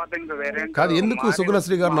 తర్వాత ఇంకా వేరే కాదు, ఎందుకు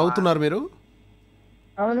సుగుణశ్రీ గారు నవ్వుతున్నారు మీరు?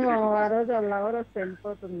 అవును మామ, ఆ రోజు వాళ్ళ ఎవరు వస్తే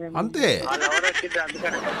వెళ్ళిపోతుంది అంతే.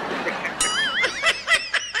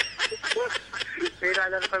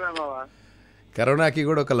 కరోనాకి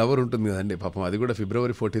కూడా ఒక లవర్ ఉంటుంది కదండి పాపం. అది కూడా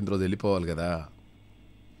ఫిబ్రవరి 14th రోజు వెళ్ళిపోవాలి కదా.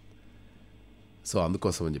 సో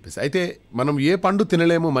అందుకోసం అని చెప్పేసి అయితే మనం ఏ పండు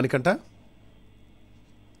తినలేము మణికంఠ?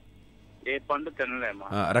 ఏ పండు తినలేము.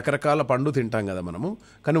 రకరకాల పండు తింటాం కదా మనము,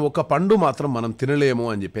 కానీ ఒక పండు మాత్రం మనం తినలేము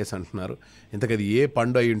అని చెప్పేసి అంటున్నారు. ఇంతకది ఏ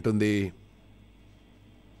పండు అయి ఉంటుంది?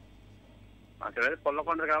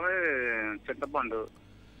 పొల్లకొండ కాబట్టి చింతపండు.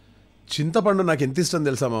 చింతపండు నాకు ఎంత ఇష్టం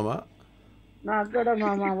తెలుసా మామ? నాకు కూడా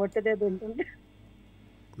మామ, ఒట్టిదే తింటుంది.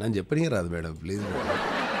 నన్ను చెప్పని రాదు madam, please madam,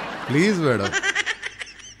 please madam.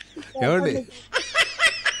 ఏమండి,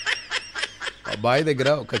 బావి దగ్గర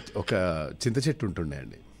ఒక చింత చెట్టు ఉంటుండే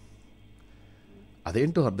అండి.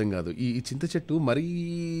 అదేంటో అర్థం కాదు. ఈ చింత చెట్టు మరీ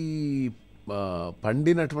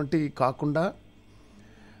పండినటువంటి కాకుండా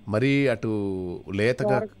మరీ అటు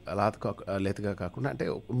లేతగా కాకుండా అంటే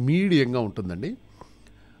మీడియంగా ఉంటుందండి.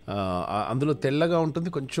 అందులో తెల్లగా ఉంటుంది,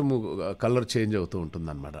 కొంచెం కలర్ చేంజ్ అవుతూ ఉంటుంది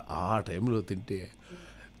అనమాట. ఆ టైంలో తింటే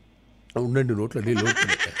ఉండండి నోట్లో నీళ్ళు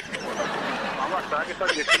ఉంటున్నాయి.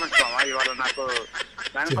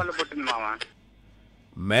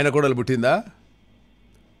 మేనకోడలు పుట్టిందా?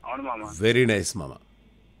 అవును మామ. వెరీ నైస్ మామ.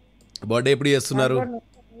 బర్త్డే ఎప్పుడు చేస్తున్నారు?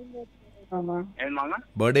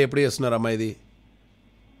 బర్త్డే ఎప్పుడు చేస్తున్నారు అమ్మాయిది?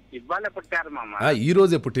 ఇవాళ పుట్టారు మామ. ఈ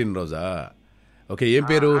రోజే పుట్టినరోజా? ఓకే. ఏం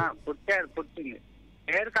పేరు? పుట్టింది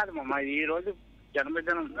పేరు కాదు మామ, ఈ రోజు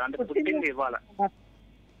జన్మదినం. అంటే పుట్టింది ఇవాళ.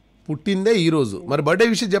 పుట్టిందే ఈ రోజు. మరి బర్త్డే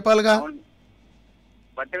విషయం చెప్పాలిగా.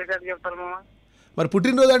 బర్త్డే విషయాలు చెప్తారు మామ. మరి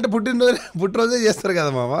పుట్టినరోజు అంటే పుట్టినరోజే చేస్తారు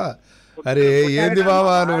కదా మామ. అరే ఏంది మామ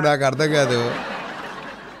నువ్వు, నాకు అర్థం కాదు.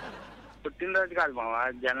 పుట్టినరోజు కాదు మామ,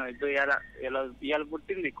 ఇవాళ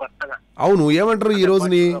పుట్టింది కొత్తగా. అవును, ఏమంటారు ఈ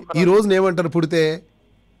రోజుని ఏమంటారు పుడితే?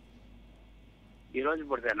 ఈ రోజు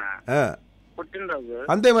పుడితేనా పుట్టినరోజు.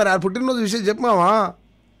 అంతే. మరి ఆ పుట్టినరోజు విషయం చెప్పమావా?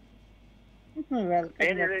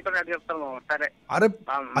 చెప్తాను మామ. సరే. అరే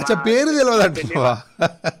అచ్చా, పేరు తెలియదంటున్నావా?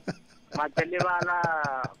 మా చెల్లి వాళ్ళ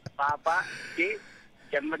పాపకి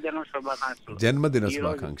జన్మదిన శుభాకాంక్షలు. జన్మదిన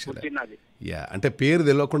శుభాకాంక్షలు. అంటే పేరు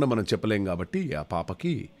తెలియకుండా మనం చెప్పలేం కాబట్టి ఆ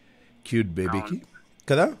పాపకి, క్యూట్ బేబీకి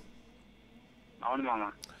కదా. అవును మామ.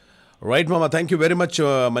 రైట్ మామ, thank you very much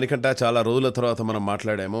Manikanta. చాలా రోజుల తర్వాత మనం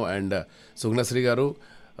మాట్లాడాము. అండ్ సుగుణశ్రీ గారు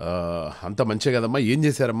అంత మంచిగా కదమ్మా. ఏం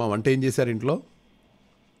చేశారమ్మా, వంట ఏం చేశారు ఇంట్లో?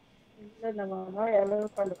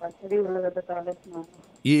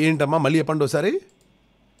 ఏంటమ్మా మళ్ళీ చెప్పండి ఒకసారి.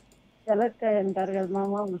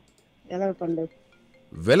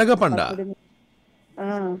 వెలగపండ?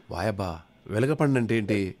 వాయబ్బా, వెలగపండు అంటే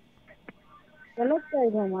ఏంటి?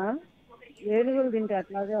 ఏనుగులు తింటే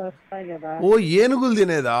అట్లాగే వస్తాయి కదా. ఓ, ఏనుగులు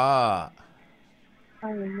తినేదా?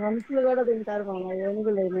 మనుషులు కూడా తింటారు మామ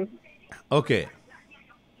ఏనుగులేమి. ఓకే,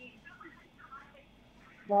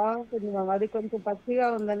 బాగుంటుంది మామ. అది కొంచెం పచ్చిగా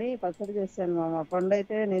ఉందని పచ్చడి చేశాను మామ. పండు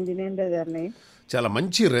అయితే నేను తినేదాన్ని. చాలా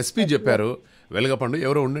మంచి రెసిపీ చెప్పారు. వెలగపండు.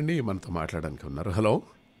 ఎవరో ఉండండి మనతో మాట్లాడడానికి ఉన్నారు. హలో.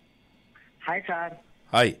 Hi sir.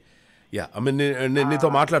 హాయ్. నేను నీతో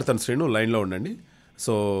మాట్లాడతాను శ్రీను, లైన్లో ఉండండి.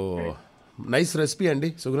 సో నైస్ రెసిపీ అండి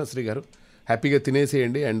సుగుణశ్రీ గారు. హ్యాపీగా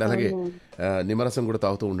తినేసేయండి. అండ్ అలాగే నిమ్మరసం కూడా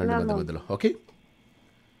తాగుతూ ఉండండి మధ్య మధ్యలో. Okay,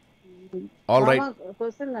 all right.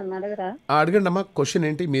 అడగండి అమ్మా. క్వశ్చన్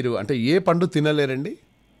ఏంటి? మీరు అంటే ఏ పండు తినలేరండి?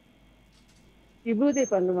 విభూతి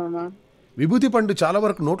పండు మామ. విభూతి పండు చాలా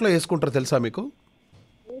వరకు నోట్లో వేసుకుంటారు తెలుసా మీకు?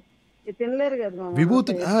 తినలేరు కదా మామ.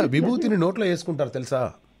 విభూతిని నోట్లో వేసుకుంటారు తెలుసా?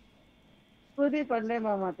 విభూతి పండే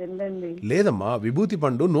మామ తినండి. లేదమ్మా, విభూతి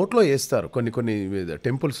పండు నోట్లో వేస్తారు కొన్ని కొన్ని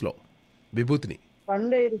టెంపుల్స్లో విభూతిని.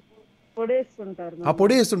 పండు పొడేసుకుంటారు ఆ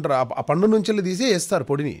పొడి వేస్తుంటారు, ఆ పండు నుంచి తీసి వేస్తారు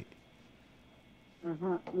పొడిని.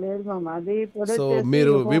 లేదు మామ, అది పొడి సో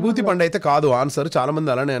మీరు విభూతి పండు అయితే కాదు ఆన్సర్.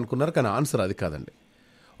 చాలామంది అలానే అనుకున్నారు, కానీ ఆన్సర్ అది కాదండి.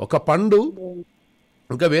 ఒక పండు,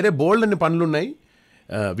 ఇంకా వేరే బోల్డ్ అన్ని పండ్లు ఉన్నాయి.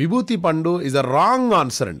 విభూతి పండు ఈజ్ అ రాంగ్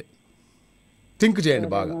ఆన్సర్ అండి. థింక్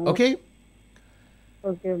చేయండి బాగా. Okay,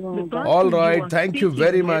 all right, thank you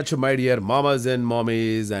very much my dear మామాస్ and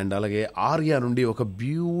mummies. And అలాగే ఆర్యా నుండి ఒక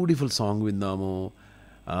బ్యూటిఫుల్ సాంగ్ విందాము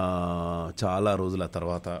చాలా రోజుల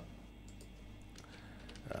తర్వాత.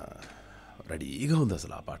 రెడీగా ఉంది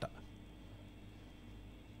అసలు ఆ పాట.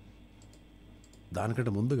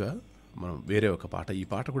 దానికంటే ముందుగా మనం వేరే ఒక పాట, ఈ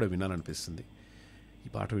పాట కూడా వినాలనిపిస్తుంది. ఈ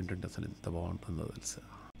పాట వింటుంటే అసలు ఎంత బాగుంటుందో తెలుసా.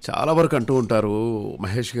 చాలా వరకు అంటూ ఉంటారు,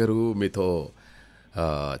 మహేష్ గారు మీతో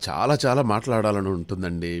చాలా చాలా మాట్లాడాలని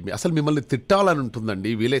ఉంటుందండి, అసలు మిమ్మల్ని తిట్టాలని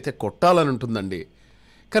ఉంటుందండి, వీలైతే కొట్టాలని ఉంటుందండి.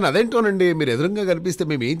 కానీ అదేంటోనండి, మీరు ఎదురుగా కనిపిస్తే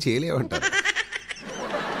మేము ఏం చేయలేమంటారు.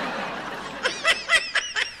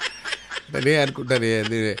 నేనే అనుకుంటాను,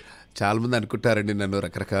 చాలామంది అనుకుంటారండి నన్ను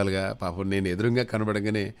రకరకాలుగా. పాపం నేను ఎదురుగా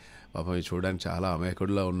కనబడంగానే పాపం చూడడానికి చాలా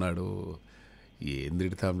అమాయకుడిలా ఉన్నాడు, ఏం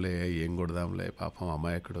తిడతాంలే ఏం కొడదాంలే, పాపం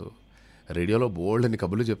అమాయకుడు. రేడియోలో బోల్డ్ అని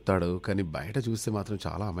కబుర్లు చెప్తాడు, కానీ బయట చూస్తే మాత్రం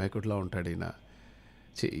చాలా అమాయకుడిలా ఉంటాడు ఈయన.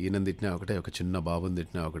 ఈయన తిట్టినా ఒకటే, ఒక చిన్న బాబుని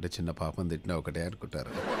తిట్టినా ఒకటే, చిన్న పాపని తిట్టినా ఒకటే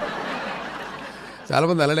అనుకుంటారు.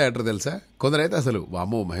 చాలామంది అలానే అంటారు తెలుసా. కొందరైతే అసలు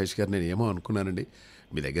వామ్మో మహేష్ గారు నేను ఏమో అనుకున్నానండి,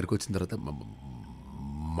 మీ దగ్గరికి వచ్చిన తర్వాత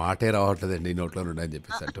మాటే రావట్లేదండి నోట్లో నుండి అని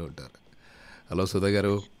చెప్పేసి అంటూ ఉంటారు. హలో సుధా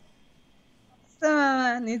గారు.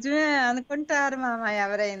 నిజమే అనుకుంటారు మామ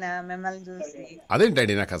ఎవరైనా మిమ్మల్ని చూసి.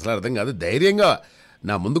 అదేంటండి నాకు అసలు అర్థం కాదు. ధైర్యంగా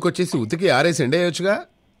నా ముందుకు వచ్చేసి ఉతికి ఆరేసి ఎండేయొచ్చుగా.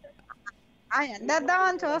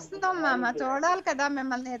 ఎండేద్దామని చూస్తున్నాం మామ, చూడాలి కదా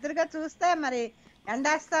మిమ్మల్ని ఎదురుగా చూస్తే మరి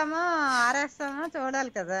ఎండేస్తామో ఆరేస్తామో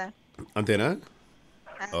చూడాలి కదా. అంతేనా?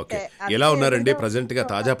 ఓకే, ఎలా ఉన్నారండి ప్రజెంట్ గా?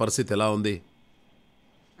 తాజా పరిస్థితి ఎలా ఉంది?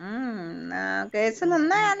 కేసులు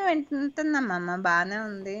ఉన్నాయని వింటున్నాం అమ్మ, బాగానే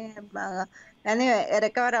ఉంది, బాగా కానీ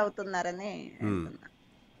రికవర్ అవుతున్నారని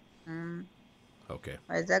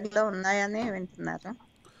వైజాగ్ లో ఉన్నాయని వింటున్నారు.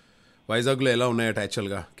 వైజాగ్ లో ఎలా ఉన్నాయట యాక్చువల్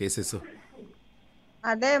గా కేసెస్?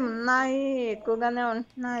 అదే ఉన్నాయి, ఎక్కువగానే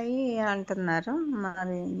ఉంటున్నాయి అంటున్నారు,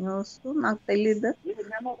 మరి న్యూస్ మాకు తెలీదు.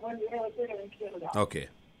 ఓకే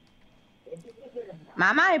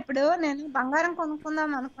మామ, ఇప్పుడు నేను బంగారం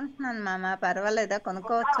కొనుక్కుందాం అనుకుంటున్నాను మామ, పర్వాలేదా?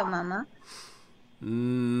 కొనుక్కోవచ్చా మామ?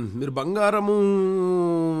 మీరు బంగారము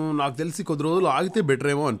నాకు తెలిసి కొద్ది రోజులు ఆగితే బెటర్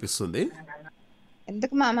ఏమో అనిపిస్తుంది.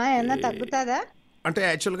 ఎందుకు మామ, ఏమన్నా తగ్గుతుందా? అంటే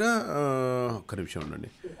యాక్చువల్గా ఒక్క నిమిషం ఉండండి.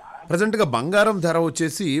 ప్రజెంట్గా బంగారం ధర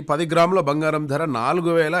వచ్చేసి 10 గ్రాముల బంగారం ధర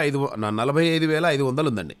 45,500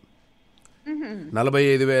 ఉందండి.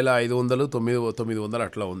 45,500, 900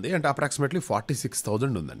 అట్లా ఉంది. అంటే అప్రాక్సిమేట్లీ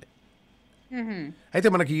 46,000 ఉందండి. అయితే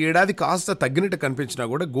మనకి ఈ ఏడాది కాస్త తగ్గినట్టు కనిపించినా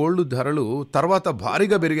కూడా గోల్డ్ ధరలు తర్వాత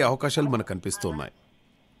భారీగా పెరిగే అవకాశాలు మనకు కనిపిస్తున్నాయి.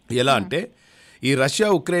 ఎలా అంటే ఈ రష్యా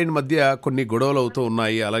ఉక్రెయిన్ మధ్య కొన్ని గొడవలు అవుతూ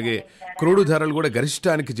ఉన్నాయి, అలాగే క్రూడ్ ధరలు కూడా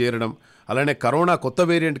గరిష్టానికి చేరడం, అలానే కరోనా కొత్త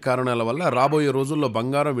వేరియంట్ కారణాల వల్ల రాబోయే రోజుల్లో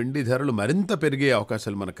బంగారం వెండి ధరలు మరింత పెరిగే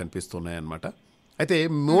అవకాశాలు మనకు కనిపిస్తున్నాయి అన్నమాట. అయితే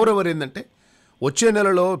మోరోవర్ ఏంటంటే వచ్చే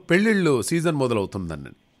నెలలో పెళ్ళిళ్ళు సీజన్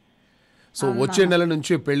మొదలవుతుందండి. సో వచ్చే నెల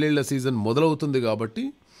నుంచి పెళ్ళిళ్ళ సీజన్ మొదలవుతుంది కాబట్టి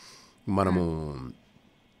మనము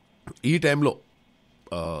ఈ టైంలో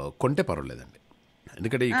కొంటే పర్వాలేదండి.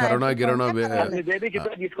 ఎందుకంటే ఈ కరోనా గిరోనా,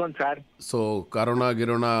 సో కరోనా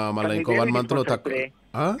గిరోనా మళ్ళీ ఇంకో 1 month లో తక్కువ.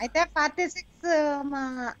 అయితే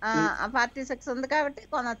 46 ఉంది కాబట్టి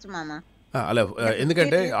కొనొచ్చు మామ. అలా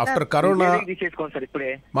ఎందుకంటే ఆఫ్టర్ కరోనా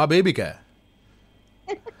మా బేబీకా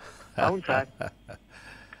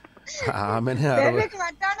ఆమెనే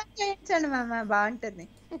చేయించండి మామ, బాగుంటుంది.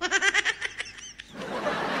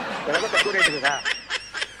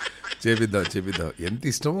 చేపిద్దాం. ఎంత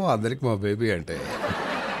ఇష్టమో అందరికి మా బేబీ అంటే.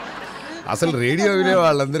 అసలు రేడియో వినే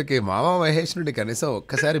వాళ్ళందరికీ మామ మహేష్ నుండి కనీసం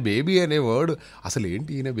ఒక్కసారి బేబీ అనే వర్డ్, అసలు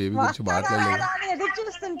ఏంటి ఈయన బేబీ గురించి మాట్లాడలేదు.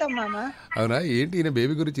 అవునా? ఏంటి ఈయన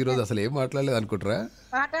బేబీ గురించి ఈరోజు అసలు ఏం మాట్లాడలేదు అనుకుంటారా?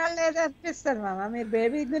 మాట్లాడలేదు అనిపిస్తుంది మామ, మీరు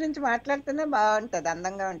బేబీ గురించి మాట్లాడుతూనే బాగుంటది,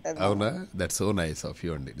 అందంగా ఉంటది. అవునా? That's so nice of you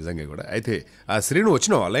అండి, నిజంగా కూడా. అయితే ఆ శ్రీను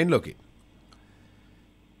వచ్చినావా లైన్లోకి?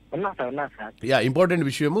 యా, ఇంపార్టెంట్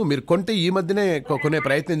విషయము, మీరు కొంటే ఈ మధ్యనే కొనే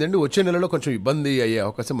ప్రయత్నం చేయండి. వచ్చే నెలలో కొంచెం ఇబ్బంది అయ్యే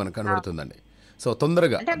అవకాశం మనకు కనబడుతుందండి. సో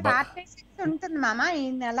తొందరగా ఈ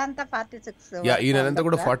నెలంతా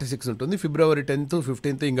కూడా 46 ఉంటుంది. ఫిబ్రవరి 10th,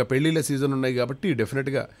 15th ఇంకా పెళ్లిళ్ళ సీజన్ ఉన్నాయి కాబట్టి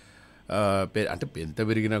డెఫినెట్గా అంటే ఎంత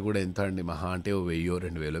పెరిగినా కూడా ఎంత అండి, మహా అంటే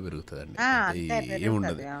 1000-2000 పెరుగుతుందండి,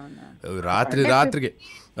 ఏముండదు. రాత్రికి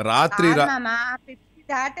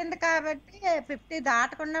దాటింది కాబట్టి 50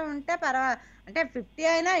 దాటకుండా ఉంటే అంటే 50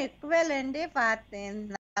 అయినా ఎక్కువేలేండి.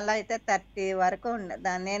 40 అలా అయితే 30 వరకు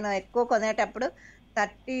నేను ఎక్కువ కొనేటప్పుడు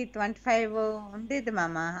 30, 25 ఉండేది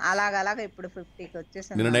మామ. అలాగ ఇప్పుడు 50కి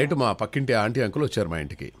వచ్చేసాను. నిన్న నైట్ మా పక్కింటి ఆంటీ అంకుల్ వచ్చారు మా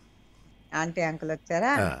ఇంటికి. ఆంటీ అంకుల్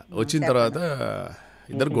వచ్చారా? వచ్చిన తర్వాత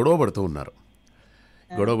ఇద్దరు గొడవ పడుతూ ఉన్నారు.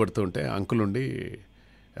 గొడవ పడుతూ ఉంటే అంకుల్ ఉండి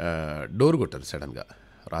డోర్ కొట్టారు సడన్గా.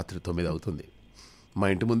 రాత్రి 9 అవుతుంది. మా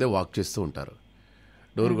ఇంటి ముందే వాక్ చేస్తూ ఉంటారు.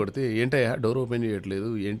 డోర్ కొడితే ఏంటయ్యా డోర్ ఓపెన్ చేయట్లేదు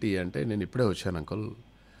ఏంటి అంటే, నేను ఇప్పుడే వచ్చాను అంకుల్,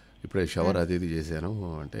 ఇప్పుడే షవర్ అది ఇది చేశాను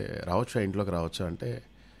అంటే, రావచ్చా ఇంట్లోకి రావచ్చా అంటే,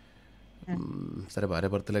 సరే భార్య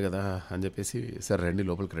భర్తలే కదా అని చెప్పేసి సరే రండి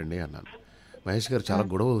లోపలికి రండి అన్నాను. మహేష్ గారు చాలా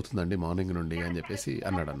గొడవ అవుతుందండి మార్నింగ్ నుండి అని చెప్పేసి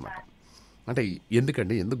అన్నాడు అనమాట. అంటే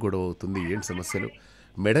ఎందుకండి, ఎందుకు గొడవ అవుతుంది, ఏంటి సమస్యలు,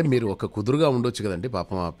 మేడం మీరు ఒక కుదురుగా ఉండొచ్చు కదండి,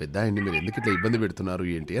 పాపం ఆ పెద్ద ఆయన్ని మీరు ఎందుకు ఇట్లా ఇబ్బంది పెడుతున్నారు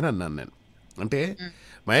ఏంటి అని అన్నాను నేను. అంటే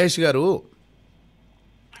మహేష్ గారు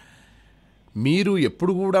మీరు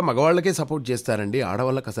ఎప్పుడు కూడా మగవాళ్ళకే సపోర్ట్ చేస్తారండి,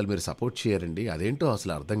 ఆడవాళ్ళకి అసలు మీరు సపోర్ట్ చేయరండి, అదేంటో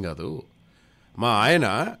అసలు అర్థం కాదు. మా ఆయన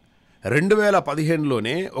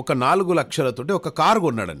 2015లోనే ఒక 4 లక్షలతోటి ఒక కారు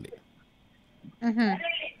కొన్నాడండి.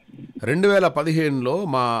 2015లో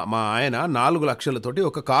మా ఆయన 4 లక్షలతోటి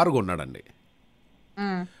ఒక కారు కొన్నాడండి.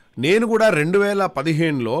 నేను కూడా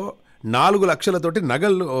 2015లో 4 లక్షలతోటి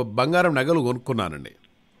బంగారం నగలు కొనుక్కున్నానండి.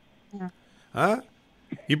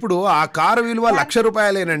 ఇప్పుడు ఆ కారు విలువ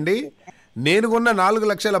 ₹1,00,000 నేను కొన్న 4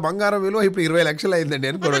 లక్షల బంగారం విలువ ఇప్పుడు 20 లక్షలు అయిందండి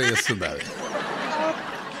అని గొడవ చేస్తుంది అది.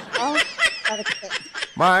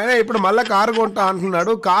 మా ఆయన ఇప్పుడు మళ్ళీ కారు కొంటా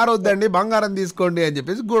అంటున్నాడు, కారు వద్దండి బంగారం తీసుకోండి అని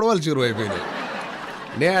చెప్పేసి గొడవలు చురువు అయిపోయినాయి.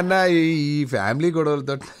 నేను అన్నా ఈ ఫ్యామిలీ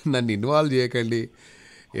గొడవలతో నన్ను ఇన్వాల్వ్ చేయకండి,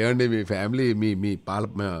 ఏమండి మీ ఫ్యామిలీ మీ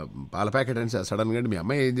పాల ప్యాకెట్ అని సడన్గా మీ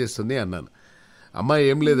అమ్మాయి ఏం చేస్తుంది అన్నాను. అమ్మాయి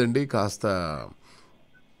ఏం లేదండి కాస్త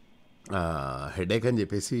హెడేక్ అని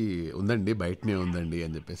చెప్పేసి ఉందండి, బయటనే ఉందండి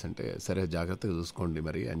అని చెప్పేసి అంటే, సరే జాగ్రత్తగా చూసుకోండి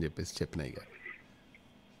మరి అని చెప్పేసి చెప్పినా. ఇక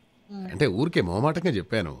అంటే ఊరికే మొహమాటంగా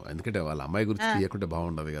చెప్పాను, ఎందుకంటే వాళ్ళ అమ్మాయి గురించి తీయకుంటే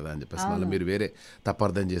బాగుండదు కదా అని చెప్పేసి, మళ్ళీ మీరు వేరే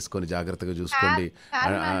తప్పర్థం చేసుకొని జాగ్రత్తగా చూసుకోండి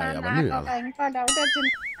అవన్నీ. ఇంకో డౌట్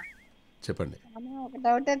వచ్చింది. చెప్పండి. ఒక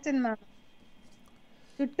డౌట్ వచ్చింది మామ.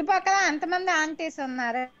 చుట్టుపక్కల ఎంతమంది ఆంటీస్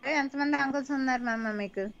ఉన్నారు, ఎంతమంది అంకుల్స్ ఉన్నారు మామ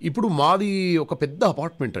మీకు? ఇప్పుడు మాది ఒక పెద్ద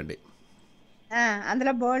అపార్ట్మెంట్ అండి.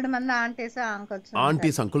 అందులో బోల్డ్ మంది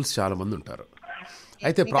ఆంటీస్ అంకుల్స్ చాలా మంది ఉంటారు.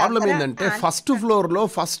 అయితే ప్రాబ్లం ఏంటంటే ఫస్ట్ ఫ్లోర్లో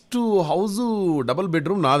ఫస్ట్ హౌస్ డబుల్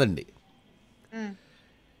బెడ్రూమ్ నాదండి.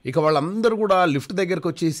 ఇక వాళ్ళందరూ కూడా లిఫ్ట్ దగ్గరకు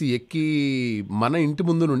వచ్చేసి ఎక్కి మన ఇంటి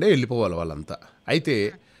ముందు నుండే వెళ్ళిపోవాలి వాళ్ళంతా. అయితే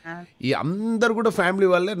ఈ అందరు కూడా ఫ్యామిలీ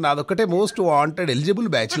వాళ్ళే, నాదొక్కటే మోస్ట్ వాంటెడ్ ఎలిజిబుల్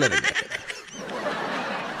బ్యాచులర్ అండి.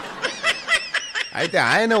 అయితే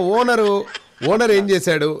ఆయన ఓనర్ ఏం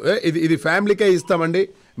చేశాడు, ఇది ఫ్యామిలీకే ఇస్తామండి,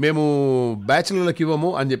 మేము బ్యాచులర్లకు ఇవ్వము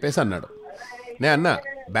అని చెప్పేసి అన్నాడు. నేను అన్నా,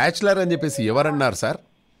 బ్యాచులర్ అని చెప్పేసి ఎవరన్నారు సార్?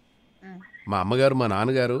 మా అమ్మగారు, మా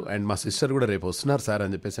నాన్నగారు అండ్ మా సిస్టర్ కూడా రేపు వస్తున్నారు సార్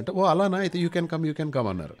అని చెప్పేసి అంటే, ఓ అలానా, అయితే యూ కెన్ కమ్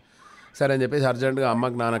అన్నారు. సరే అని చెప్పేసి అర్జెంటుగా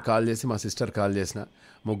అమ్మకి నాన్నకు కాల్ చేసి మా సిస్టర్ కాల్ చేసిన,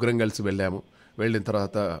 ముగ్గురం కలిసి వెళ్ళాము. వెళ్ళిన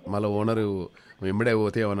తర్వాత మళ్ళీ ఓనరు వెంబడే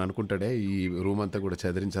పోతే ఏమని అనుకుంటాడే, ఈ రూమ్ అంతా కూడా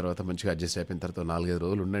చదిరిన తర్వాత మంచిగా అడ్జస్ట్ అయిపోయిన తర్వాత 4-5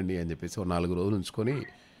 రోజులు ఉండండి అని చెప్పేసి 4 రోజులు ఉంచుకొని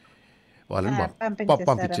వాళ్ళని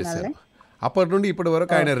పంపించేశారు. అప్పటి నుండి ఇప్పటి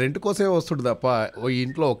వరకు ఆయన రెంట్ కోసమే వస్తుంది తప్ప ఓ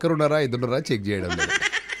ఇంట్లో ఒక్కరున్నారా ఇద్దరున్నారా చెక్ చేయడం లేదు.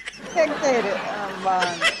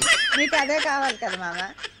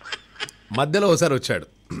 మధ్యలో ఒకసారి వచ్చాడు.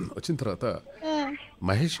 వచ్చిన తర్వాత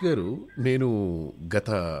మహేష్ గారు, నేను గత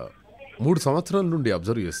 3 సంవత్సరాల నుండి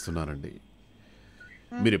అబ్జర్వ్ చేస్తున్నానండి,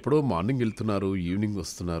 మీరు ఎప్పుడో మార్నింగ్ వెళ్తున్నారు, ఈవినింగ్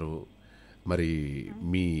వస్తున్నారు, మరి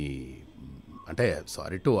అంటే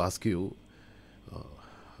సారీ టు ఆస్క్ యూ,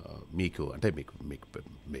 మీకు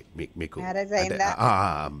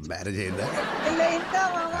మ్యారేజ్ అయిందా?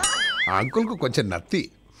 ఆ అంకుల్కు కొంచెం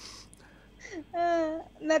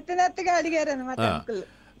నత్తిగా అడిగారు అనమాట.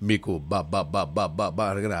 మీకు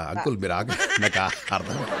అడిగిన అంకుల్ మీరు నాకు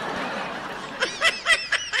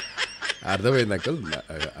అర్థమైంది అంకుల్,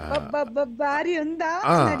 భార్య ఉందా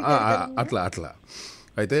అట్లా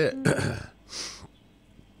అయితే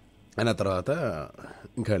అయిన తర్వాత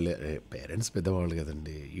ఇంకా పేరెంట్స్ పెద్దవాళ్ళు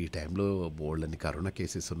కదండి, ఈ టైంలో బోల్డ్ అని కరోనా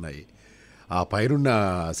కేసెస్ ఉన్నాయి. ఆ పైనున్న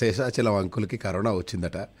శేషాచలం అంకుల్కి కరోనా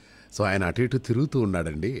వచ్చిందట. సో ఆయన అటు ఇటు తిరుగుతూ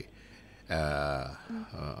ఉన్నాడండి.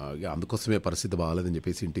 అందుకోసమే పరిస్థితి బాగాలేదని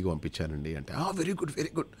చెప్పేసి ఇంటికి పంపించానండి అంటే, వెరీ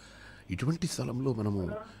గుడ్ ఇటువంటి స్థలంలో మనము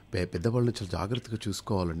పెద్దవాళ్ళని చాలా జాగ్రత్తగా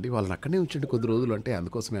చూసుకోవాలండి, వాళ్ళని అక్కడనే ఉంచండి కొద్ది రోజులు అంటే,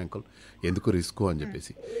 అందుకోసమే అంకుల్ ఎందుకు రిస్క్ అని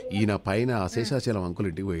చెప్పేసి ఈయన పైన శేషాచలం అంకుల్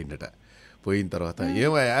ఇంటికి పోయిందట. పోయిన తర్వాత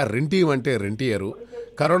ఏమయ్యా రెంట్ ఇవ్వమంటే రెంట్ ఇయ్యరు,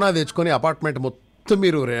 కరోనా తెచ్చుకొని అపార్ట్మెంట్ మొత్తం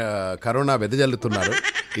మీరు కరోనా వెదజల్లుతున్నారు,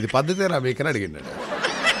 ఇది పద్ధతేనా మీకని అడిగిందట.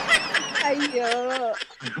 అయ్యో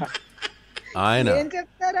ఆయన ఏం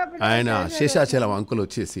చెప్తారు అప్పుడు ఆయన శేషాచలం? శేషాచలం అంకుల్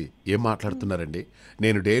వచ్చేసి ఏం మాట్లాడుతున్నారండి,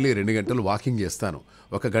 నేను డైలీ 2 గంటలు వాకింగ్ చేస్తాను,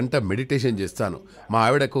 1 గంట మెడిటేషన్ చేస్తాను, మా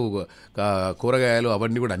ఆవిడకు కూరగాయలు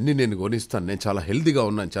అవన్నీ కూడా అన్నీ నేను కొనిస్తాను, నేను చాలా హెల్తీగా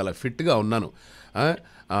ఉన్నాను, చాలా ఫిట్గా ఉన్నాను.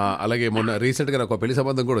 అలాగే మొన్న రీసెంట్గా నాకు ఒక పెళ్లి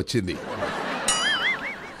సంబంధం కూడా వచ్చింది.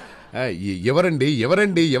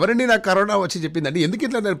 ఎవరండి నాకు కరోనా వచ్చి చెప్పిందండి, ఎందుకు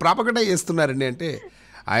ఇట్లా నేను ప్రాపగండా చేస్తున్నారండి అంటే,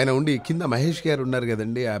 ఆయన ఉండి కింద మహేష్ గారు ఉన్నారు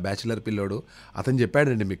కదండి ఆ బ్యాచులర్ పిల్లోడు, అతను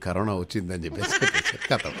చెప్పాడండి మీకు కరోనా వచ్చిందని చెప్పేసి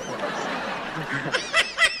కథ.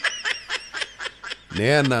 నే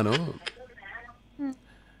అన్నాను,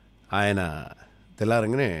 ఆయన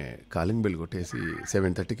తెల్లారంగానే కాలింగ్ బెల్ కొట్టేసి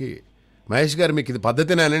 7:30కి మహేష్ గారు మీకు ఇది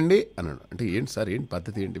పద్ధతినేనండి అన్నాడు. అంటే ఏంటి సార్, ఏంటి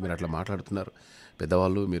పద్ధతి ఏంటి, మీరు అట్లా మాట్లాడుతున్నారు,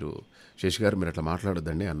 పెద్దవాళ్ళు మీరు, శేష్ గారు మీరు అట్లా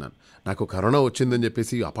మాట్లాడొద్దండి అన్నాను. నాకు కరోనా వచ్చిందని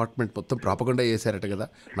చెప్పేసి అపార్ట్మెంట్ మొత్తం ప్రాపగండా చేశారట కదా,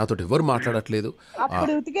 నాతో ఎవరు మాట్లాడట్లేదు.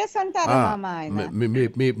 అప్పుడు ఉతికేస్తుంటారు మామ ఆయన.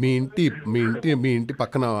 మీ ఇంటి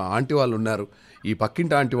పక్కన ఆంటీ వాళ్ళు ఉన్నారు, ఈ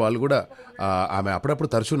పక్కింటి ఆంటీ వాళ్ళు కూడా ఆమె అప్పుడప్పుడు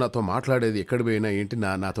తరచూ నాతో మాట్లాడేది, ఎక్కడ పోయినా ఏంటి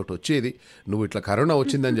నాతో వచ్చేది, నువ్వు ఇట్లా కరోనా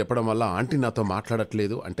వచ్చిందని చెప్పడం వల్ల ఆంటీ నాతో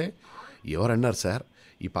మాట్లాడట్లేదు అంటే, ఎవరన్నారు సార్,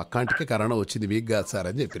 ఈ పక్క ఆంటీకే కరోనా వచ్చింది మీకు కాదు సార్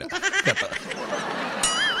అని చెప్పిన.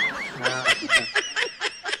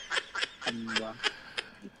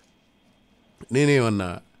 నేనేమన్నా,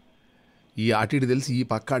 ఈ ఆటికి తెలిసి ఈ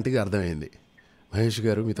పక్క ఆంటీకి అర్థమైంది, మహేష్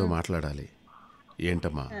గారు మీతో మాట్లాడాలి.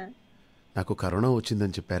 ఏంటమ్మా, నాకు కరోనా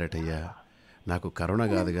వచ్చిందని చెప్పారటయ్యా, నాకు కరోనా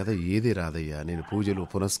కాదు కదా, ఏది రాదయ్యా, నేను పూజలు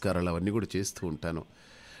పునస్కారాలు అవన్నీ కూడా చేస్తూ ఉంటాను,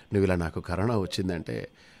 నువ్వు ఇలా నాకు కరోనా వచ్చిందంటే,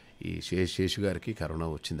 ఈ శేషు గారికి కరోనా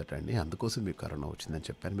వచ్చిందట అండి, అందుకోసం మీకు కరోనా వచ్చిందని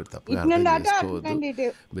చెప్పాను, మీరు తప్పుగా అర్థం చేసుకోవద్దు,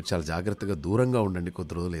 మీరు చాలా జాగ్రత్తగా దూరంగా ఉండండి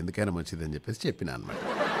కొద్ది రోజులు, ఎందుకైనా మంచిదని చెప్పేసి చెప్పిన అనమాట.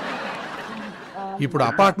 ఇప్పుడు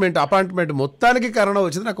అపార్ట్మెంట్ మొత్తానికి కరోనా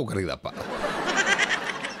వచ్చింది, నాకు ఒకరికి తప్ప.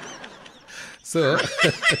 సో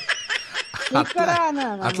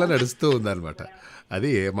అట్లా నడుస్తూ ఉందన్నమాట.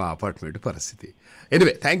 అది మా అపార్ట్మెంట్ పరిస్థితి.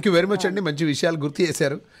 Anyway, thank you very much అండి, మంచి విషయాలు గుర్తు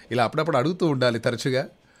చేశారు. ఇలా అప్పుడప్పుడు అడుగుతూ ఉండాలి తరచుగా,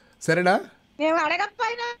 సరేనా? మేము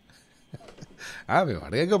అడగకపోయినా మేము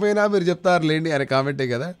అడగకపోయినా మీరు చెప్తారులేండి అనే కామెంటే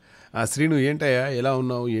కదా. శ్రీను ఏంటయ్యా, ఎలా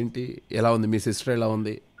ఉన్నావు, ఏంటి, ఎలా ఉంది మీ సిస్టర్, ఎలా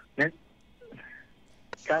ఉంది?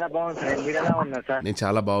 చాలా బాగుంది. మీరు ఎలా ఉన్నారు సార్? నేను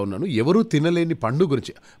చాలా బాగున్నాను. ఎవరు తినలేని పండు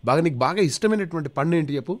గురించి, నీకు బాగా ఇష్టమైనటువంటి పండు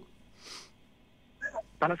ఏంటి చెప్పు?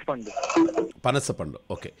 పనస పండు.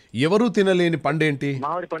 ఓకే. ఎవరు తినలేని పండు ఏంటి?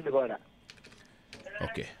 మామిడి పండు కూడా.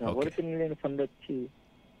 ఓకే. ఎవరు తినలేని పండు వచ్చి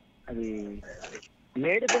అది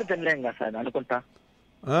మేడి పండు తినలేం కదా సార్ అనుకుంటా.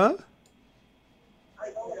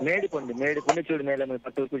 మేడి పండు చూడు, మేళ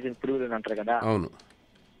పట్టు కూర్చొని పురుగులు అంటారు కదా. అవును,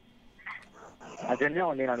 అది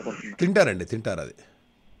నేను అనుకుంటున్నాను. తింటారు అది.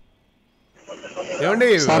 ఏమండి,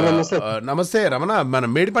 నమస్తే రమణ, మన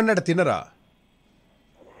మేడి పండు అంటే తినరా?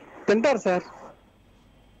 తింటారు సార్.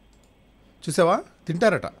 చూసావా,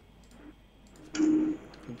 తింటారట.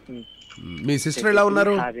 మీ సిస్టర్ ఎలా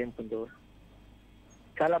ఉన్నారు?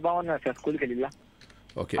 చాలా బాగున్నారు సార్, స్కూల్కి వెళ్ళి.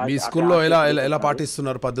 ఓకే. మీ స్కూల్లో ఎలా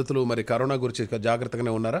పాటిస్తున్నారు పద్ధతులు, మరి కరోనా గురించి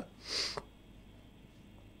జాగ్రత్తగానే ఉన్నారా?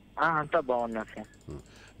 అంతా బాగున్నారు సార్.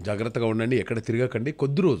 జాగ్రత్తగా ఉండండి, ఎక్కడ తిరగకండి,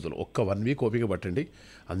 కొద్ది రోజులు, ఒక్క 1 వీక్ ఓపిక పట్టండి,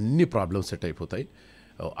 అన్ని ప్రాబ్లమ్స్ సెట్ అయిపోతాయి.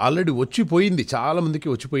 ఆల్రెడీ వచ్చిపోయింది, చాలా మందికి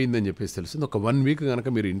వచ్చిపోయింది అని చెప్పేసి తెలుస్తుంది. ఒక 1 వీక్ కనుక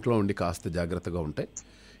మీరు ఇంట్లో ఉండి కాస్త జాగ్రత్తగా ఉంటే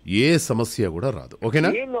ఏ సమస్య కూడా రాదు. ఓకేనా?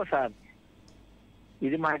 సార్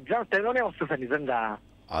ఇది మా ఎగ్జామ్ టైంలోనే వస్తుంది సార్ నిజంగా.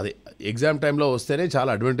 అదే, ఎగ్జామ్ టైంలో వస్తేనే చాలా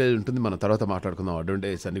అడ్వాంటేజ్ ఉంటుంది. మనం తర్వాత మాట్లాడుకుందాం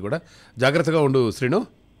అడ్వాంటేజెస్ అన్ని కూడా. జాగ్రత్తగా ఉండు శ్రీను.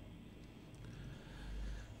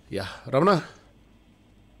 Yeah, Ramana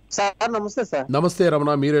sir. నమస్తే సార్. నమస్తే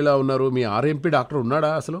రమణ, మీరు ఎలా ఉన్నారు? మీ ఆర్ఎంపీ డాక్టర్ ఉన్నాడా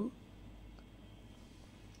అసలు?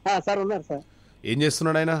 సార్ ఉన్నారు సార్. ఏం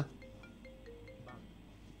చేస్తున్నాడు ఆయన?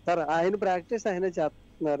 సార్ ఆయన ప్రాక్టీస్ ఆయనే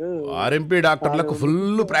చేస్తున్నారు. ఆర్ఎంపీ డాక్టర్లకు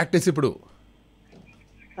ఫుల్ ప్రాక్టీస్ ఇప్పుడు.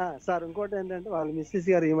 సార్ ఇంకోటి ఏంటంటే, వాళ్ళ మిస్సెస్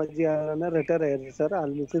గారు ఈ మధ్య రిటైర్ అయ్యారు సార్.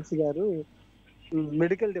 వాళ్ళ మిస్సెస్ గారు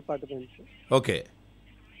మెడికల్ డిపార్ట్మెంట్. ఓకే.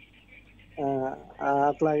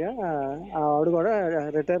 అట్లాగా ఆవిడ కూడా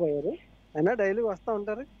రిటైర్ అయ్యారు. అయినా డైలీ వస్తూ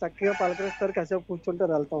ఉంటారు, చక్కగా పలకరిస్తారు, కాసేపు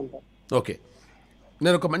కూర్చుంటారు, వెళ్తూ ఉంటారు. ఓకే.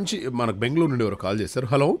 నేను ఒక మంచి, మనకు బెంగళూరు నుండి ఎవరు కాల్ చేశారు.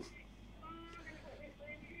 హలో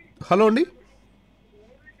అండి.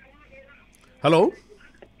 హలో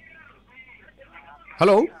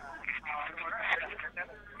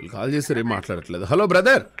కాల్ చేశారు, ఏం మాట్లాడట్లేదు. Hello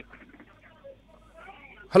brother.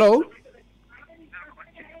 హలో.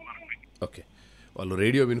 ఓకే, వాళ్ళు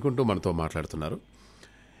రేడియో వినుకుంటూ మనతో మాట్లాడుతున్నారు.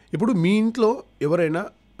 ఇప్పుడు మీ ఇంట్లో ఎవరైనా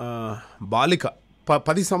బాలిక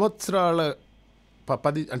 10 సంవత్సరాల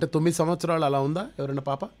 10 అంటే 9 సంవత్సరాలు అలా ఉందా ఎవరైనా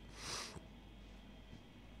పాప?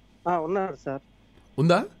 ఉన్నారు సార్.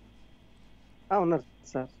 ఉందా? ఉన్నారు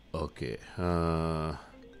సార్. ఓకే,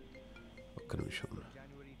 ఒక్క నిమిషం.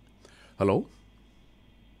 హలో.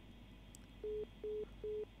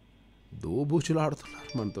 దోబూచులాడుతున్నారు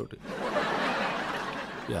మనతోటి.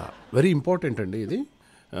 యా, వెరీ ఇంపార్టెంట్ అండి ఇది.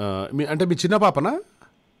 అంటే మీ చిన్న పాపనా?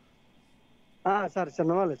 సార్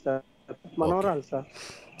చిన్నవాళ్ళు సార్, మనవరాలు సార్.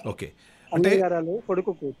 ఓకే, అంటే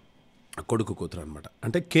కొడుకు కూతురు అనమాట.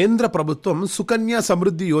 అంటే కేంద్ర ప్రభుత్వం సుకన్య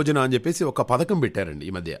సమృద్ధి యోజన అని చెప్పేసి ఒక పథకం పెట్టారండి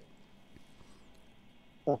ఈ మధ్య.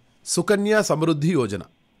 సుకన్య సమృద్ధి యోజన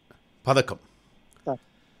పథకం.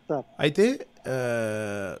 అయితే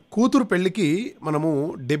కూతురు పెళ్ళికి మనము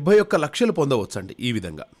 71 లక్షలు పొందవచ్చు అండి ఈ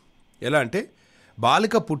విధంగా. ఎలా అంటే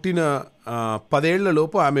బాలిక పుట్టిన 10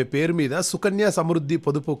 ఏళ్లలోపు ఆమె పేరు మీద సుకన్య సమృద్ధి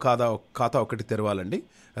పొదుపు ఖాతా ఒకటి తెరవాలండి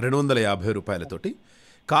 250 రూపాయలతోటి.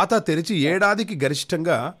 ఖాతా తెరిచి ఏడాదికి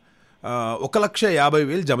గరిష్టంగా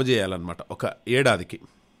 1,50,000 జమ చేయాలన్నమాట ఒక ఏడాదికి.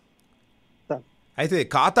 అయితే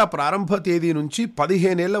ఖాతా ప్రారంభ తేదీ నుంచి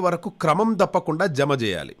 15 ఏళ్ల వరకు క్రమం తప్పకుండా జమ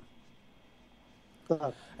చేయాలి.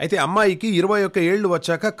 అయితే అమ్మాయికి 21 ఏళ్ళు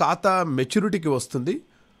వచ్చాక ఖాతా మెచ్యూరిటీకి వస్తుంది.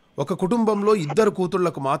 ఒక కుటుంబంలో 2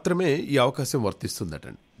 కూతుళ్లకు మాత్రమే ఈ అవకాశం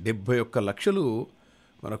వర్తిస్తుందటండి. 71 లక్షలు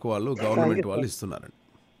మనకు వాళ్ళు గవర్నమెంట్ వాళ్ళు ఇస్తున్నారండి.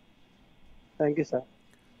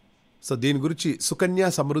 సో దీని గురించి సుకన్య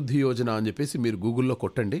సమృద్ధి యోజన అని చెప్పేసి మీరు గూగుల్లో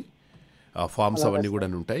కొట్టండి. ఆ ఫామ్స్ అవన్నీ కూడా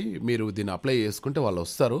ఉంటాయి. మీరు దీన్ని అప్లై చేసుకుంటే వాళ్ళు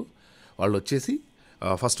వస్తారు. వాళ్ళు వచ్చేసి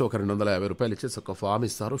ఫస్ట్ ఒక 250 రూపాయలు ఇచ్చేసి ఒక ఫామ్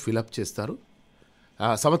ఇస్తారు, ఫిలప్ చేస్తారు.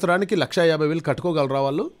 సంవత్సరానికి 1,50,000 కట్టుకోగలరా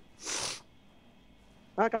వాళ్ళు?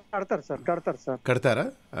 కడతారా?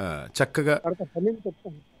 చక్కగా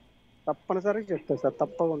తప్పనిసరిగా చెప్తారు సార్,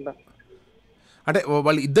 తప్పకుండా. అంటే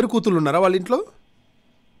వాళ్ళు 2 కూతుళ్ళు ఉన్నారా వాళ్ళ ఇంట్లో?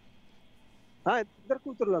 2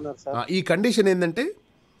 కూతుళ్ళు ఉన్నారు సార్. ఈ కండిషన్ ఏంటంటే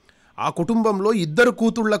ఆ కుటుంబంలో 2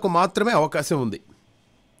 కూతుళ్లకు మాత్రమే అవకాశం ఉంది.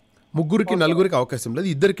 3కి 4కి అవకాశం లేదు.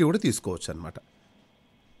 2కి కూడా తీసుకోవచ్చు అనమాట.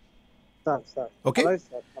 ఓకే,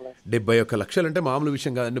 71 లక్షలు అంటే మామూలు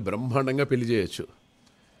విషయం కాదండి. బ్రహ్మాండంగా పెళ్లి చేయొచ్చు.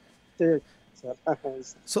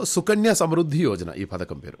 సో సుకన్య సమృద్ధి యోజన ఈ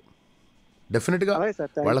పథకం పేరు. డెఫినెట్గా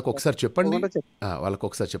వాళ్ళకు ఒకసారి చెప్పండి.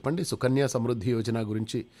 సుకన్య సమృద్ధి యోజన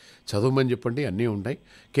గురించి చదవమని చెప్పండి. అన్నీ ఉంటాయి.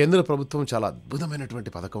 కేంద్ర ప్రభుత్వం చాలా అద్భుతమైనటువంటి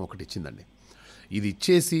పథకం ఒకటి ఇచ్చిందండి. ఇది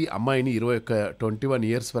ఇచ్చేసి అమ్మాయిని 21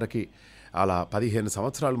 ఇయర్స్ వరకు అలా 15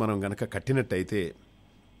 సంవత్సరాలు మనం కనుక కట్టినట్టయితే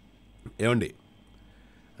ఏమండి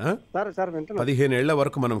 15 ఏళ్ల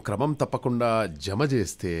వరకు మనం క్రమం తప్పకుండా జమ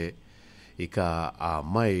చేస్తే ఇక ఆ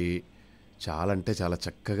అమ్మాయి చాలా అంటే చాలా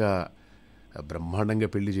చక్కగా బ్రహ్మాండంగా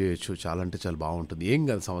పెళ్లి చేయొచ్చు. చాలా అంటే చాలా బాగుంటుంది. ఏం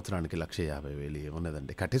కాదు, సంవత్సరానికి 1,50,000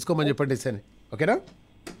 ఏమున్నదండి. కట్టేసుకోమని చెప్పండి సార్. ఓకేనా?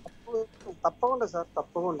 తప్పకుండా సార్,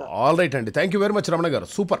 తప్పకుండా. ఆల్ రైట్ అండి. Thank you very much Ramana గారు.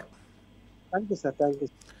 Super.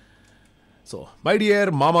 So my dear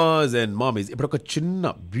మామాస్ and mummies, ఇప్పుడు ఒక చిన్న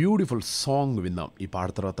బ్యూటిఫుల్ సాంగ్ విందాం. ఈ పాట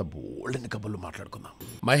తర్వాత బోల్డెన్ కబుర్లు మాట్లాడుకుందాం.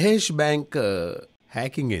 మహేష్ బ్యాంక్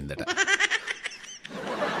హ్యాకింగ్ అయిందట.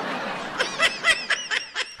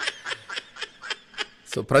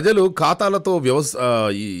 సో ప్రజలు ఖాతాలతో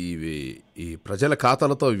ఈ ప్రజల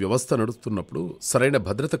ఖాతాలతో వ్యవస్థ నడుస్తున్నప్పుడు సరైన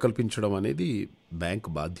భద్రత కల్పించడం అనేది బ్యాంకు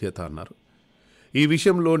బాధ్యత అన్నారు. ఈ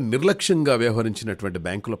విషయంలో నిర్లక్ష్యంగా వ్యవహరించినటువంటి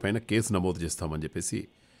బ్యాంకులపైన కేసు నమోదు చేస్తామని చెప్పేసి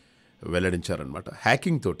వెల్లడించారనమాట.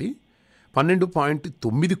 హ్యాకింగ్ తోటి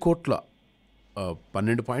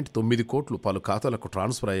 12.9 కోట్లు పలు ఖాతాలకు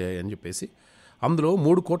ట్రాన్స్ఫర్ అయ్యాయని చెప్పేసి, అందులో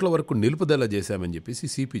 3 కోట్ల వరకు నిలుపుదల చేశామని చెప్పేసి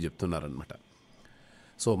సిపి చెప్తున్నారనమాట.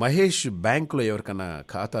 సో మహేష్ బ్యాంకులో ఎవరికైనా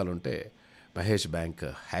ఖాతాలుంటే మహేష్ బ్యాంక్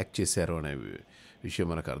హ్యాక్ చేశారు అనే విషయం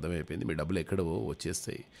మనకు అర్థమైపోయింది. మీ డబ్బులు ఎక్కడో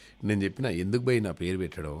వచ్చేస్తాయి. నేను చెప్పిన ఎందుకు పోయి నా పేరు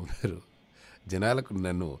పెట్టడం గారు, జనాలకు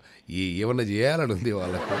నన్ను ఏమన్నా చేయాలని ఉంది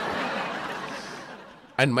వాళ్ళకు.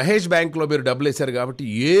 అండ్ మహేష్ బ్యాంక్లో మీరు డబ్బులు వేశారు కాబట్టి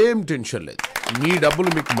ఏం టెన్షన్ లేదు. మీ డబ్బులు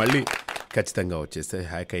మీకు మళ్ళీ ఖచ్చితంగా వచ్చేస్తాయి.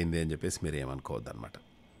 హ్యాక్ అయింది అని చెప్పేసి మీరు ఏమనుకోవద్దు అనమాట.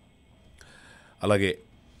 అలాగే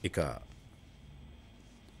ఇక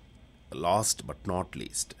last but not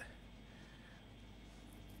least,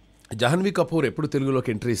 Jahnavi Kapoor ఎప్పుడు తెలుగులోకి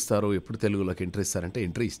ఎంట్రీ ఇస్తారంటే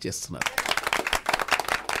ఎంట్రీ ఇచ్చేస్తున్నారు.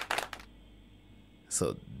 సో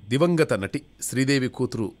దివంగత నటి శ్రీదేవి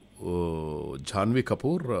కూతురు జాహ్నవి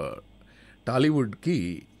కపూర్ టాలీవుడ్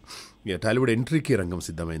ఎంట్రీకి రంగం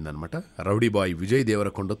సిద్ధమైందనమాట. రౌడీ బాయ్ విజయ్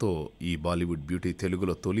దేవరకొండతో ఈ బాలీవుడ్ బ్యూటీ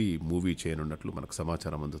తెలుగులో తొలి మూవీ చేయనున్నట్లు మనకు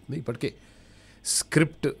సమాచారం అందుతుంది. ఇప్పటికే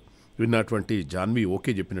స్క్రిప్ట్ విన్నటువంటి జాహ్నవి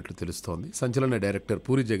ఓకే చెప్పినట్లు తెలుస్తోంది. సంచలన డైరెక్టర్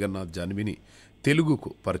పూరి జగన్నాథ్ జాహ్నవిని తెలుగుకు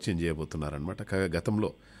పరిచయం చేయబోతున్నారనమాట. కాగా గతంలో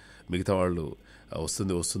మిగతా వాళ్ళు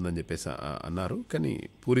వస్తుందని చెప్పేసి అన్నారు, కానీ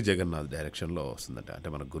పూరి జగన్నాథ్ డైరెక్షన్లో వస్తుందంట. అంటే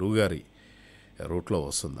మన గురువుగారి రూట్లో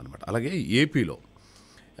వస్తుందన్నమాట. అలాగే ఏపీలో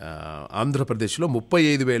ఆంధ్రప్రదేశ్లో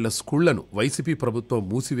 35,000 స్కూళ్లను వైసీపీ ప్రభుత్వం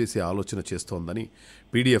మూసివేసే ఆలోచన చేస్తోందని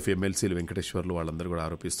పీడీఎఫ్ ఎమ్మెల్సీలు వెంకటేశ్వర్లు వాళ్ళందరూ కూడా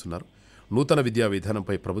ఆరోపిస్తున్నారు. నూతన విద్యా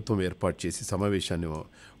విధానంపై ప్రభుత్వం ఏర్పాటు చేసి సమావేశాన్ని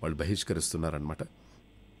వాళ్ళు బహిష్కరిస్తున్నారన్నమాట.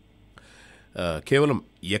 కేవలం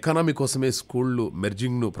ఎకానమీ కోసమే స్కూళ్ళు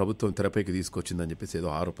మెర్జింగ్ను ప్రభుత్వం తెరపైకి తీసుకొచ్చిందని చెప్పేసి ఏదో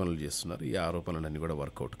ఆరోపణలు చేస్తున్నారు. ఈ ఆరోపణలన్నీ కూడా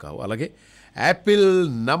వర్కౌట్ కావు. అలాగే యాపిల్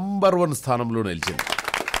నంబర్ 1 స్థానంలో నిలిచింది.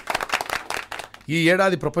 ఈ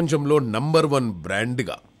ఏడాది ప్రపంచంలో నంబర్ 1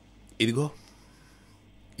 బ్రాండ్గా ఇదిగో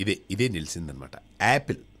ఇదే నిలిచిందనమాట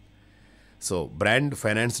యాపిల్. సో బ్రాండ్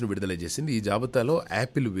ఫైనాన్స్ను విడుదల చేసింది. ఈ జాబితాలో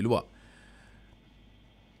యాపిల్ విలువ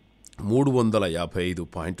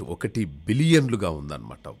 355.1 బిలియన్లుగా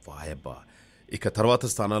ఉందన్నమాట. వాయబ్బా. ఇక తర్వాత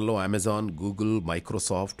స్థానాల్లో Amazon, Google,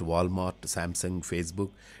 Microsoft, Walmart, Samsung,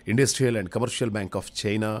 Facebook, industrial and commercial bank of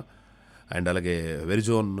China and అలాగే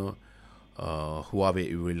వెరిజోన్, హువావే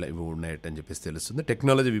ఇవి ఉన్నాయని చెప్పేసి తెలుస్తుంది.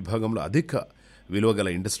 టెక్నాలజీ విభాగంలో అధిక విలువ గల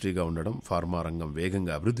ఇండస్ట్రీగా ఉండడం, ఫార్మా రంగం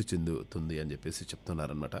వేగంగా అభివృద్ధి చెందుతుంది అని చెప్పేసి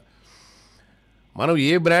చెప్తున్నారనమాట. మనం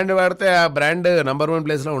ఏ బ్రాండ్ వాడితే ఆ బ్రాండ్ నంబర్ 1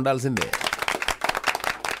 ప్లేస్లో ఉండాల్సిందే.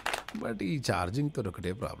 బట్ ఈ ఛార్జింగ్తో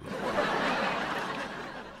ఒకటే ప్రాబ్లం.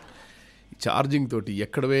 ఛార్జింగ్ తోటి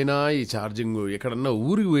ఎక్కడ పోయినా ఈ ఛార్జింగ్ ఎక్కడన్నా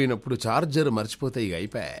ఊరికి పోయినప్పుడు ఛార్జర్ మర్చిపోతే ఇక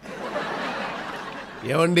అయిపోయా.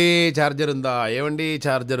 ఏమండి ఛార్జర్ ఉందా, ఏమండి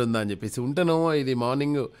ఛార్జర్ ఉందా అని చెప్పేసి ఉంటాను. ఇది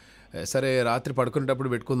మార్నింగ్ సరే రాత్రి పడుకునేటప్పుడు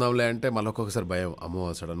పెట్టుకుందాంలే అంటే మళ్ళీ ఒక్కొక్కసారి భయం, అమ్మో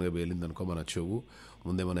సడన్గా వేలిందనుకో మన చెవు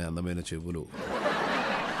ముందే మన అందమైన చెవులు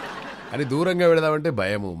అని దూరంగా పెడదామంటే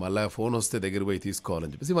భయము, మళ్ళీ ఫోన్ వస్తే దగ్గర పోయి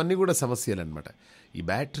తీసుకోవాలని చెప్పేసి ఇవన్నీ కూడా సమస్యలు అనమాట. ఈ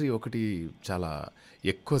బ్యాటరీ ఒకటి చాలా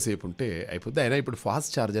ఎక్కువసేపు ఉంటే అయిపోద్ది. అయినా ఇప్పుడు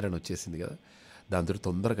ఫాస్ట్ ఛార్జర్ అని వచ్చేసింది కదా, దాంతో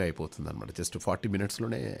తొందరగా అయిపోతుంది అనమాట. జస్ట్ 40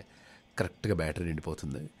 మినిట్స్లోనే కరెక్ట్గా బ్యాటరీ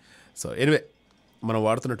నిండిపోతుంది. సో ఎనివే మనం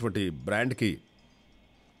వాడుతున్నటువంటి బ్రాండ్కి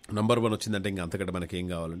నంబర్ 1 వచ్చిందంటే ఇంకా అంతకంటే మనకి ఏం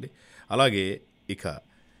కావాలండి. అలాగే ఇక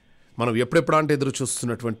మనం ఎప్పుడెప్పుడు అంటే ఎదురు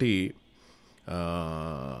చూస్తున్నటువంటి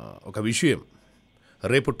ఒక విషయం,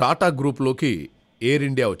 రేపు టాటా గ్రూప్లోకి ఎయిర్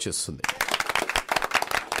ఇండియా వచ్చేస్తుంది.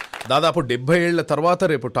 దాదాపు 70 ఏళ్ల తర్వాత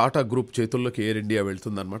రేపు టాటా గ్రూప్ చేతుల్లోకి ఎయిర్ ఇండియా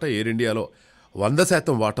వెళ్తుందన్నమాట. ఎయిర్ ఇండియాలో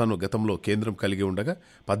 100% వాటాను గతంలో కేంద్రం కలిగి ఉండగా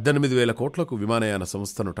 18,000 కోట్లకు విమానయాన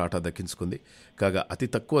సంస్థను టాటా దక్కించుకుంది. కాగా అతి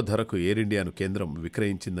తక్కువ ధరకు ఎయిర్ ఇండియాను కేంద్రం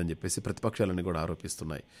విక్రయించిందని చెప్పేసి ప్రతిపక్షాలన్నీ కూడా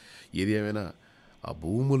ఆరోపిస్తున్నాయి. ఏది ఏమైనా ఆ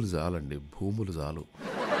భూములు చాలండి, భూములు చాలు.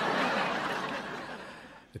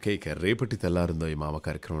 ఓకే, ఇక రేపటి తెల్లారిందో ఈ మామ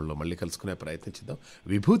కార్యక్రమంలో మళ్ళీ కలుసుకునే ప్రయత్నించిద్దాం.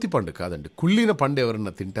 విభూతి పండు కాదండి, కుళ్ళిన పండు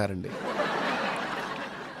ఎవరన్నా తింటారండి?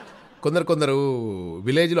 కొందరు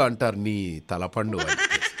విలేజ్లో అంటారు నీ తలపండు అని.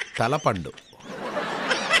 తలపండు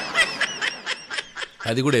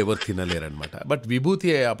అది కూడా ఎవరు తినలేరనమాట. బట్ విభూతి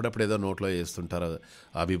అప్పుడప్పుడు ఏదో నోట్లో వేస్తుంటారు,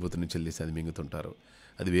 ఆ విభూతి నుంచి వెళ్ళేసి అది మింగుతుంటారు.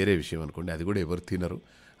 అది వేరే విషయం అనుకోండి, అది కూడా ఎవరు తినరు.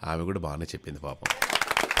 ఆమె కూడా బాగానే చెప్పింది పాపం.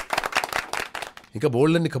 ఇంకా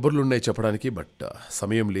బోల్డన్ని కబుర్లు ఉన్నాయి చెప్పడానికి, బట్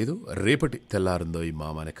సమయం లేదు. రేపటి తెల్లారిందో ఈ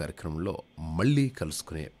మామ అనే కార్యక్రమంలో మళ్ళీ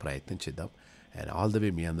కలుసుకునే ప్రయత్నం చేద్దాం. అండ్ ఆల్ ద వే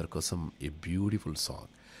మీ అందరి కోసం ఏ బ్యూటిఫుల్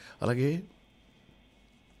సాంగ్. అలాగే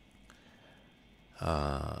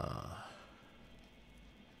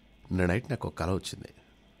నిన్న నైట్ నాకు ఒక కళ వచ్చింది.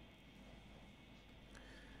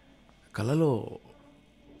 కళలో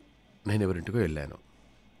నేను ఎవరింటికో వెళ్ళాను.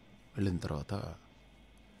 వెళ్ళిన తర్వాత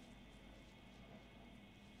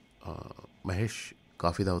మహేష్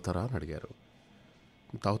కాఫీ తాగుతారా అని అడిగారు.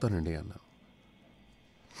 తాగుతానండి అన్న.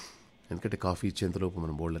 ఎందుకంటే కాఫీ ఇచ్చేంతలోపు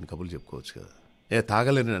మనం బోల్డని కబుర్లు చెప్పుకోవచ్చు కదా.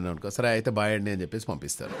 తాగలేని అని అనుకో, సరే అయితే బాయ్ అండి అని చెప్పేసి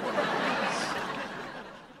పంపిస్తారు.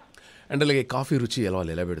 అండ్ అలాగే కాఫీ రుచి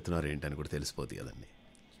ఎలా పెడుతున్నారు ఏంటని కూడా తెలిసిపోతుంది కదండి.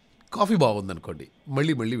 కాఫీ బాగుందనుకోండి,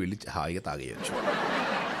 మళ్ళీ వెళ్ళి హాయిగా తాగేయచ్చు.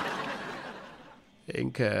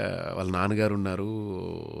 ఇంకా వాళ్ళ నాన్నగారు ఉన్నారు,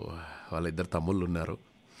 వాళ్ళ 2 తమ్ముళ్ళు ఉన్నారు,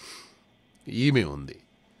 ఈమె ఉంది.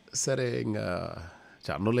 సరే ఇంకా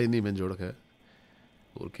చాలా రోజులైంది ఈమెను చూడక,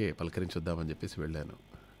 ఊరికే పలకరించి వద్దామని చెప్పేసి వెళ్ళాను.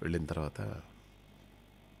 వెళ్ళిన తర్వాత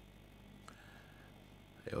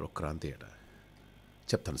ఎవరో క్రాంతి అట.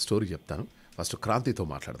 చెప్తాను, స్టోరీ చెప్తాను. ఫస్ట్ క్రాంతితో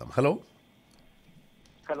మాట్లాడదాం. హలో.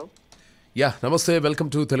 యా నమస్తే, welcome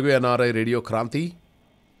to Telugu NRI radio. Kranti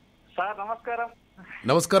sir నమస్కారం.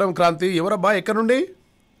 నమస్కారం క్రాంతి. ఎవరబ్బా, ఎక్కడ నుండి?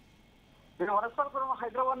 నేను వనస్థలిపురం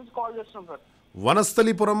హైదరాబాద్ నుంచి కాల్ చేస్తున్నాను sir.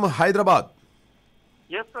 Vanasthalipuram Hyderabad.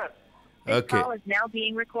 Yes sir.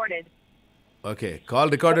 Okay, call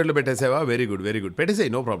రికార్డెడ్లో పెట్టేసావా? Very good పెట్టేసాయి,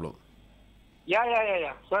 no problem. Yeah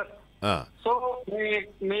sir. So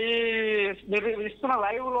మీరు ఇస్తున్న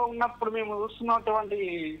లైవ్ లో ఉన్నప్పుడు మేము చూస్తున్నటువంటి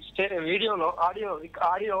వీడియోలో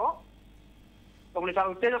ఆడియో మమ్మల్ని చాలా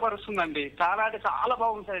ఉత్తేజపరుస్తుందండి. చాలా అంటే చాలా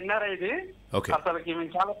బాగుంది సార్. NRI ఇది అసలుకి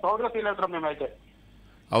మేము చాలా ప్రౌడ్ గా ఫీల్ అవుతున్నాం మేమైతే.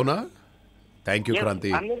 అవునా? Thank you Kranti,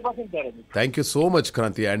 thank you so much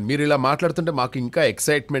Kranti. And మీరు ఇలా మాట్లాడుతుంటే మాకు ఇంకా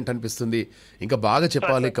ఎక్సైట్మెంట్ అనిపిస్తుంది, ఇంకా బాగా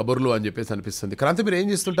చెప్పాలి కబుర్లు అని చెప్పేసి అనిపిస్తుంది. క్రాంతి, మీరు ఏం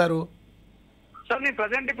చేస్తుంటారు? సార్ నేను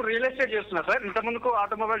ప్రజెంట్ ఇప్పుడు రియల్ ఎస్టేట్ చేస్తున్నా సార్. ఇంత ముందుకు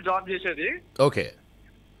ఆటోమొబైల్ జాబ్ చేసేది. Okay.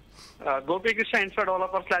 Gopikrishna Insta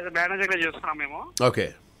developers manager గా చేస్తున్నాం మేము. ఓకే.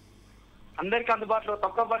 అందరికి అందుబాటులో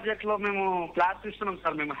తక్కువ బడ్జెట్ లో మేము ఫ్లాట్స్ ఇస్తున్నాం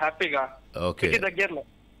సార్ మేము హ్యాపీగా ఓకే, సిటీ దగ్గరలో.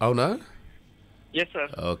 అవునా? Yes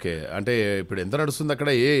sir. ఓకే, అంటే ఇప్పుడు ఎంత నడుస్తుంది అక్కడ?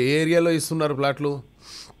 ఏ ఏరియాలో ఇస్తున్నారు ప్లాట్లు?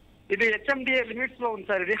 ఇది హెచ్ఎండిఏ లిమిట్స్ లో ఉంది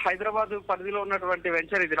సార్. ఇది హైదరాబాద్ పరిధిలో ఉన్నటువంటి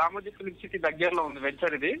వెంచర్. ఇది రామోజీ ఫిలిం సిటీ దగ్గరలో ఉంది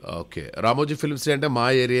వెంచర్ ఇది. ఓకే, రామోజీ ఫిలిం సిటీ అంటే మా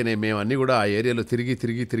ఏరియానే. మేము అన్నీ కూడా ఆ ఏరియాలో తిరిగి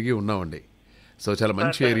తిరిగి తిరిగి ఉన్నామండి. సో చాలా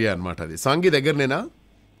మంచి ఏరియా అనమాట అది. సాంగి దగ్గరనేనా?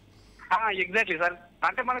 Exactly sir.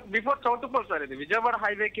 అంటే మనకు బిఫోర్ చౌటుపల్ సార్. ఇది విజయవాడ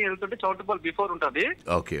హైవేకి వెళ్తుంటే చౌటుపల్ బిఫోర్ ఉంటది.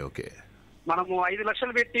 Okay okay. మనము 5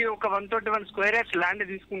 లక్షలు పెట్టి ఒక 121 స్క్వేర్ యార్డ్స్ ల్యాండ్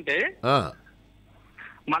తీసుకుంటే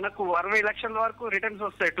మనకు 60 లక్షల వరకు రిటర్న్స్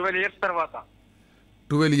వస్తాయి 12 ఇయర్స్ తర్వాత.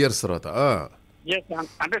 12 ఇయర్స్ తర్వాత?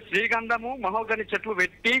 అంటే శ్రీగంధము మహోగని చెట్లు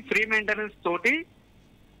పెట్టి ఫ్రీ మెయింటెనెన్స్ తోటి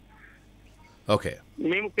ఓకే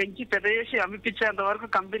మేము పెంచి పెద్ద చేసి అమ్మిపించేంత వరకు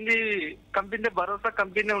కంపెనీ భరోసా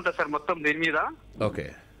కంపెనీ ఉంటుంది సార్ మొత్తం దీని మీద. ఓకే.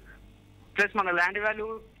 ప్లస్ మన ల్యాండ్ వాల్యూ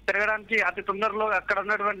పెరగడానికి అతి తొందరలో అక్కడ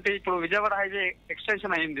ఉన్నటువంటి ఇప్పుడు విజయవాడ హైవే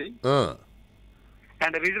ఎక్స్టెన్షన్ అయింది.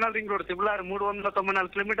 And regional ring road Tirumala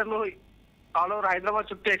 394 కిలోమీటర్లు ఆల్ ఓవర్ హైదరాబాద్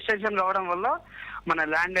చుట్టూ ఎక్స్టెన్షన్ కావడం వల్ల మన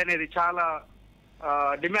ల్యాండ్ అనేది చాలా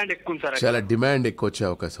డిమాండ్ ఎక్కువ సార్. చాలా డిమాండ్ ఎక్కువ వచ్చే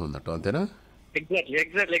అవకాశం ఉందట, అంతేనా?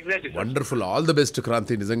 Exactly. Wonderful, all the best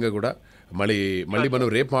Kranti. నిజంగా కూడా మళ్ళీ మనం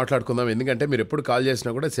రేపు మాట్లాడుకుందాం. ఎందుకంటే మీరు ఎప్పుడు కాల్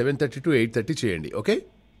చేసినా కూడా 7:30 to 8:30 చేయండి. ఓకే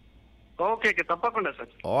ఓకే తప్పకుండా సార్.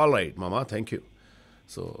 ఆల్ రైట్ మామా, thank you.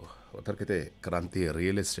 So ఒకరికైతే Kranti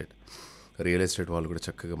real estate వాళ్ళు కూడా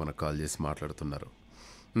చక్కగా మనకు కాల్ చేసి మాట్లాడుతున్నారు.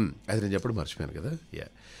 అది నేను చెప్పడం మర్చిపోయాను కదా.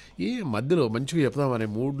 ఈ మధ్యలో మంచిగా చెప్దామనే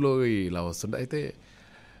మూడ్లో ఇలా వస్తుండే. అయితే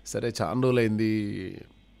సరే చాలా రోజులైంది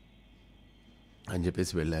అని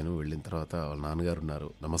చెప్పేసి వెళ్ళిన తర్వాత వాళ్ళ నాన్నగారు ఉన్నారు.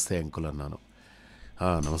 నమస్తే అంకుల్ అన్నాను.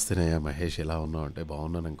 నమస్తేనయ్యా మహేష్, ఎలా ఉన్నావు అంటే,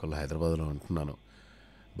 బాగున్నాను అంకుల్, హైదరాబాద్లో ఉంటున్నాను.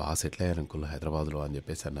 బాగా సెటిల్ అయ్యాను అంకుల్ హైదరాబాద్లో అని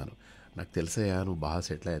చెప్పేసి అన్నాను. నాకు తెలుసయ్యా నువ్వు బాగా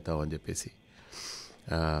సెటిల్ అవుతావు అని చెప్పేసి.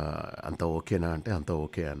 అంత ఓకేనా అంటే అంత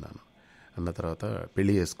ఓకే అన్నాను. అన్న తర్వాత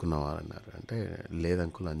పెళ్ళి చేసుకున్నావా అన్నారు. అంటే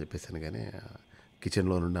లేదంకుల్ అని చెప్పేసాను. కానీ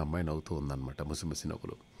కిచెన్లో నుండి అమ్మాయి నవ్వుతూ ఉందన్నమాట, ముసి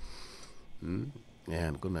నవ్వులు. నేను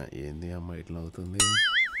అనుకున్నా ఏంది అమ్మాయి ఇట్లా నవ్వుతుంది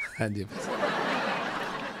అని చెప్పేసి.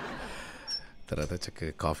 తర్వాత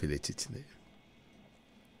చక్కగా కాఫీ తెచ్చిచ్చింది.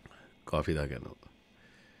 కాఫీ తాగాను.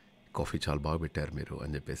 కాఫీ చాలా బాగా పెట్టారు మీరు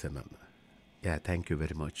అని చెప్పేసి అన్నాను. Thank you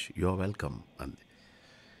very much, you are welcome అంది.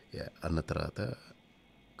 అన్న తర్వాత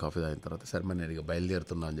కాఫీ తాగిన తర్వాత సరే మరి నేను ఇక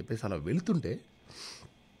బయలుదేరుతున్నా అని చెప్పేసి అలా వెళ్తుంటే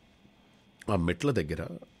ఆ మెట్ల దగ్గర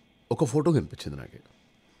ఒక ఫోటో కనిపించింది నాకు.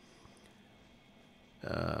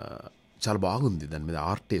 చాలా బాగుంది, దాని మీద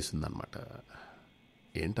ఆర్ట్ వేసింది అనమాట.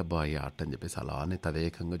 ఏంటబ్బా ఈ ఆర్ట్ అని చెప్పేసి అలానే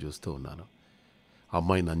తదేకంగా చూస్తూ ఉన్నాను.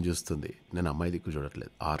 అమ్మాయి నన్ను చూస్తుంది, నేను అమ్మాయి దిక్కు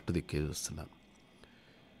చూడట్లేదు, ఆర్ట్ దిక్కే చూస్తున్నాను.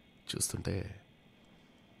 చూస్తుంటే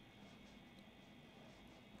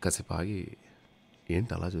కాసేపు ఆగి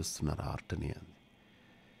ఏంటి అలా చూస్తున్నారు ఆర్ట్ని అని.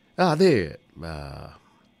 అదే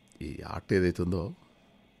ఈ ఆర్ట్ ఏదైతుందో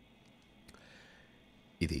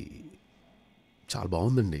ఇది చాలా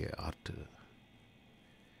బాగుందండి ఆర్ట్.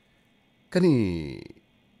 కానీ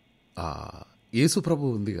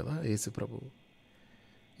యేసుప్రభు ఉంది కదా,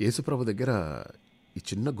 యేసుప్రభు దగ్గర ఈ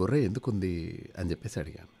చిన్న గొర్రె ఎందుకుంది అని చెప్పేసి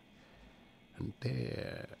అడిగాను. అంటే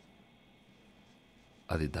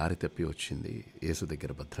అది దారి తప్పి వచ్చింది, యేసు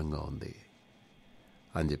దగ్గర భద్రంగా ఉంది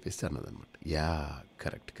అని చెప్పేసి అన్నదన్నమాట.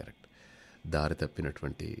 కరెక్ట్. దారి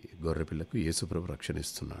తప్పినటువంటి గొర్రెపిల్లకు యేసుప్రభు రక్షణ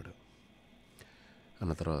ఇస్తున్నాడు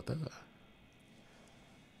అన్న తర్వాత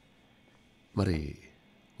మరి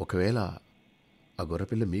ఒకవేళ ఆ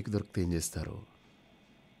గొర్రెపిల్ల మీకు దొరికితే ఏం చేస్తారు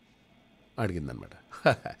అడిగిందనమాట.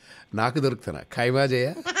 నాకు దొరుకుతానా ఖైమా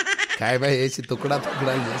చేసి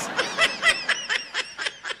తుక్కడాలు చేసి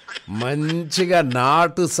మంచిగా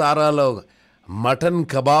నాటు సారాలో మటన్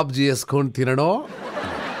కబాబ్ చేసుకొని తినడం.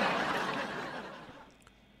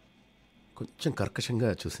 కొంచెం కర్కశంగా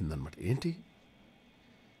చూసిందనమాట. ఏంటి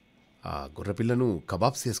ఆ గొర్రెపిల్లను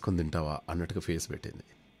కబాబ్స్ చేసుకొని తింటావా అన్నట్టుగా ఫేస్ పెట్టింది.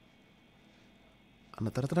 అన్న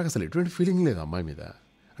తర్వాత నాకు అసలు ఎటువంటి ఫీలింగ్ లేదు అమ్మాయి మీద.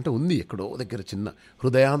 అంటే ఉంది ఎక్కడో దగ్గర చిన్న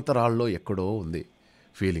హృదయాంతరాల్లో ఎక్కడో ఉంది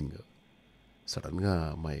ఫీలింగ్. సడన్గా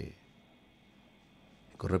అమ్మాయి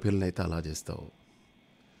గొర్రెపిల్లని అయితే అలా చేస్తావు,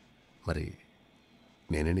 మరి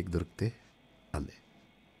నేనే నీకు దొరికితే అంది.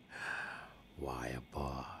 వాయబ్బా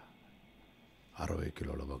 60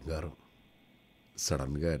 కిలోల బంగారం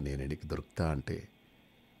సడన్గా నేనే నీకు దొరుకుతా అంటే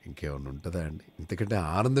ఇంకేమైనా ఉంటుందా అండి? ఇంతకంటే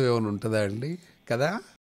ఆనందం ఏమైనా ఉంటుందా అండి కదా?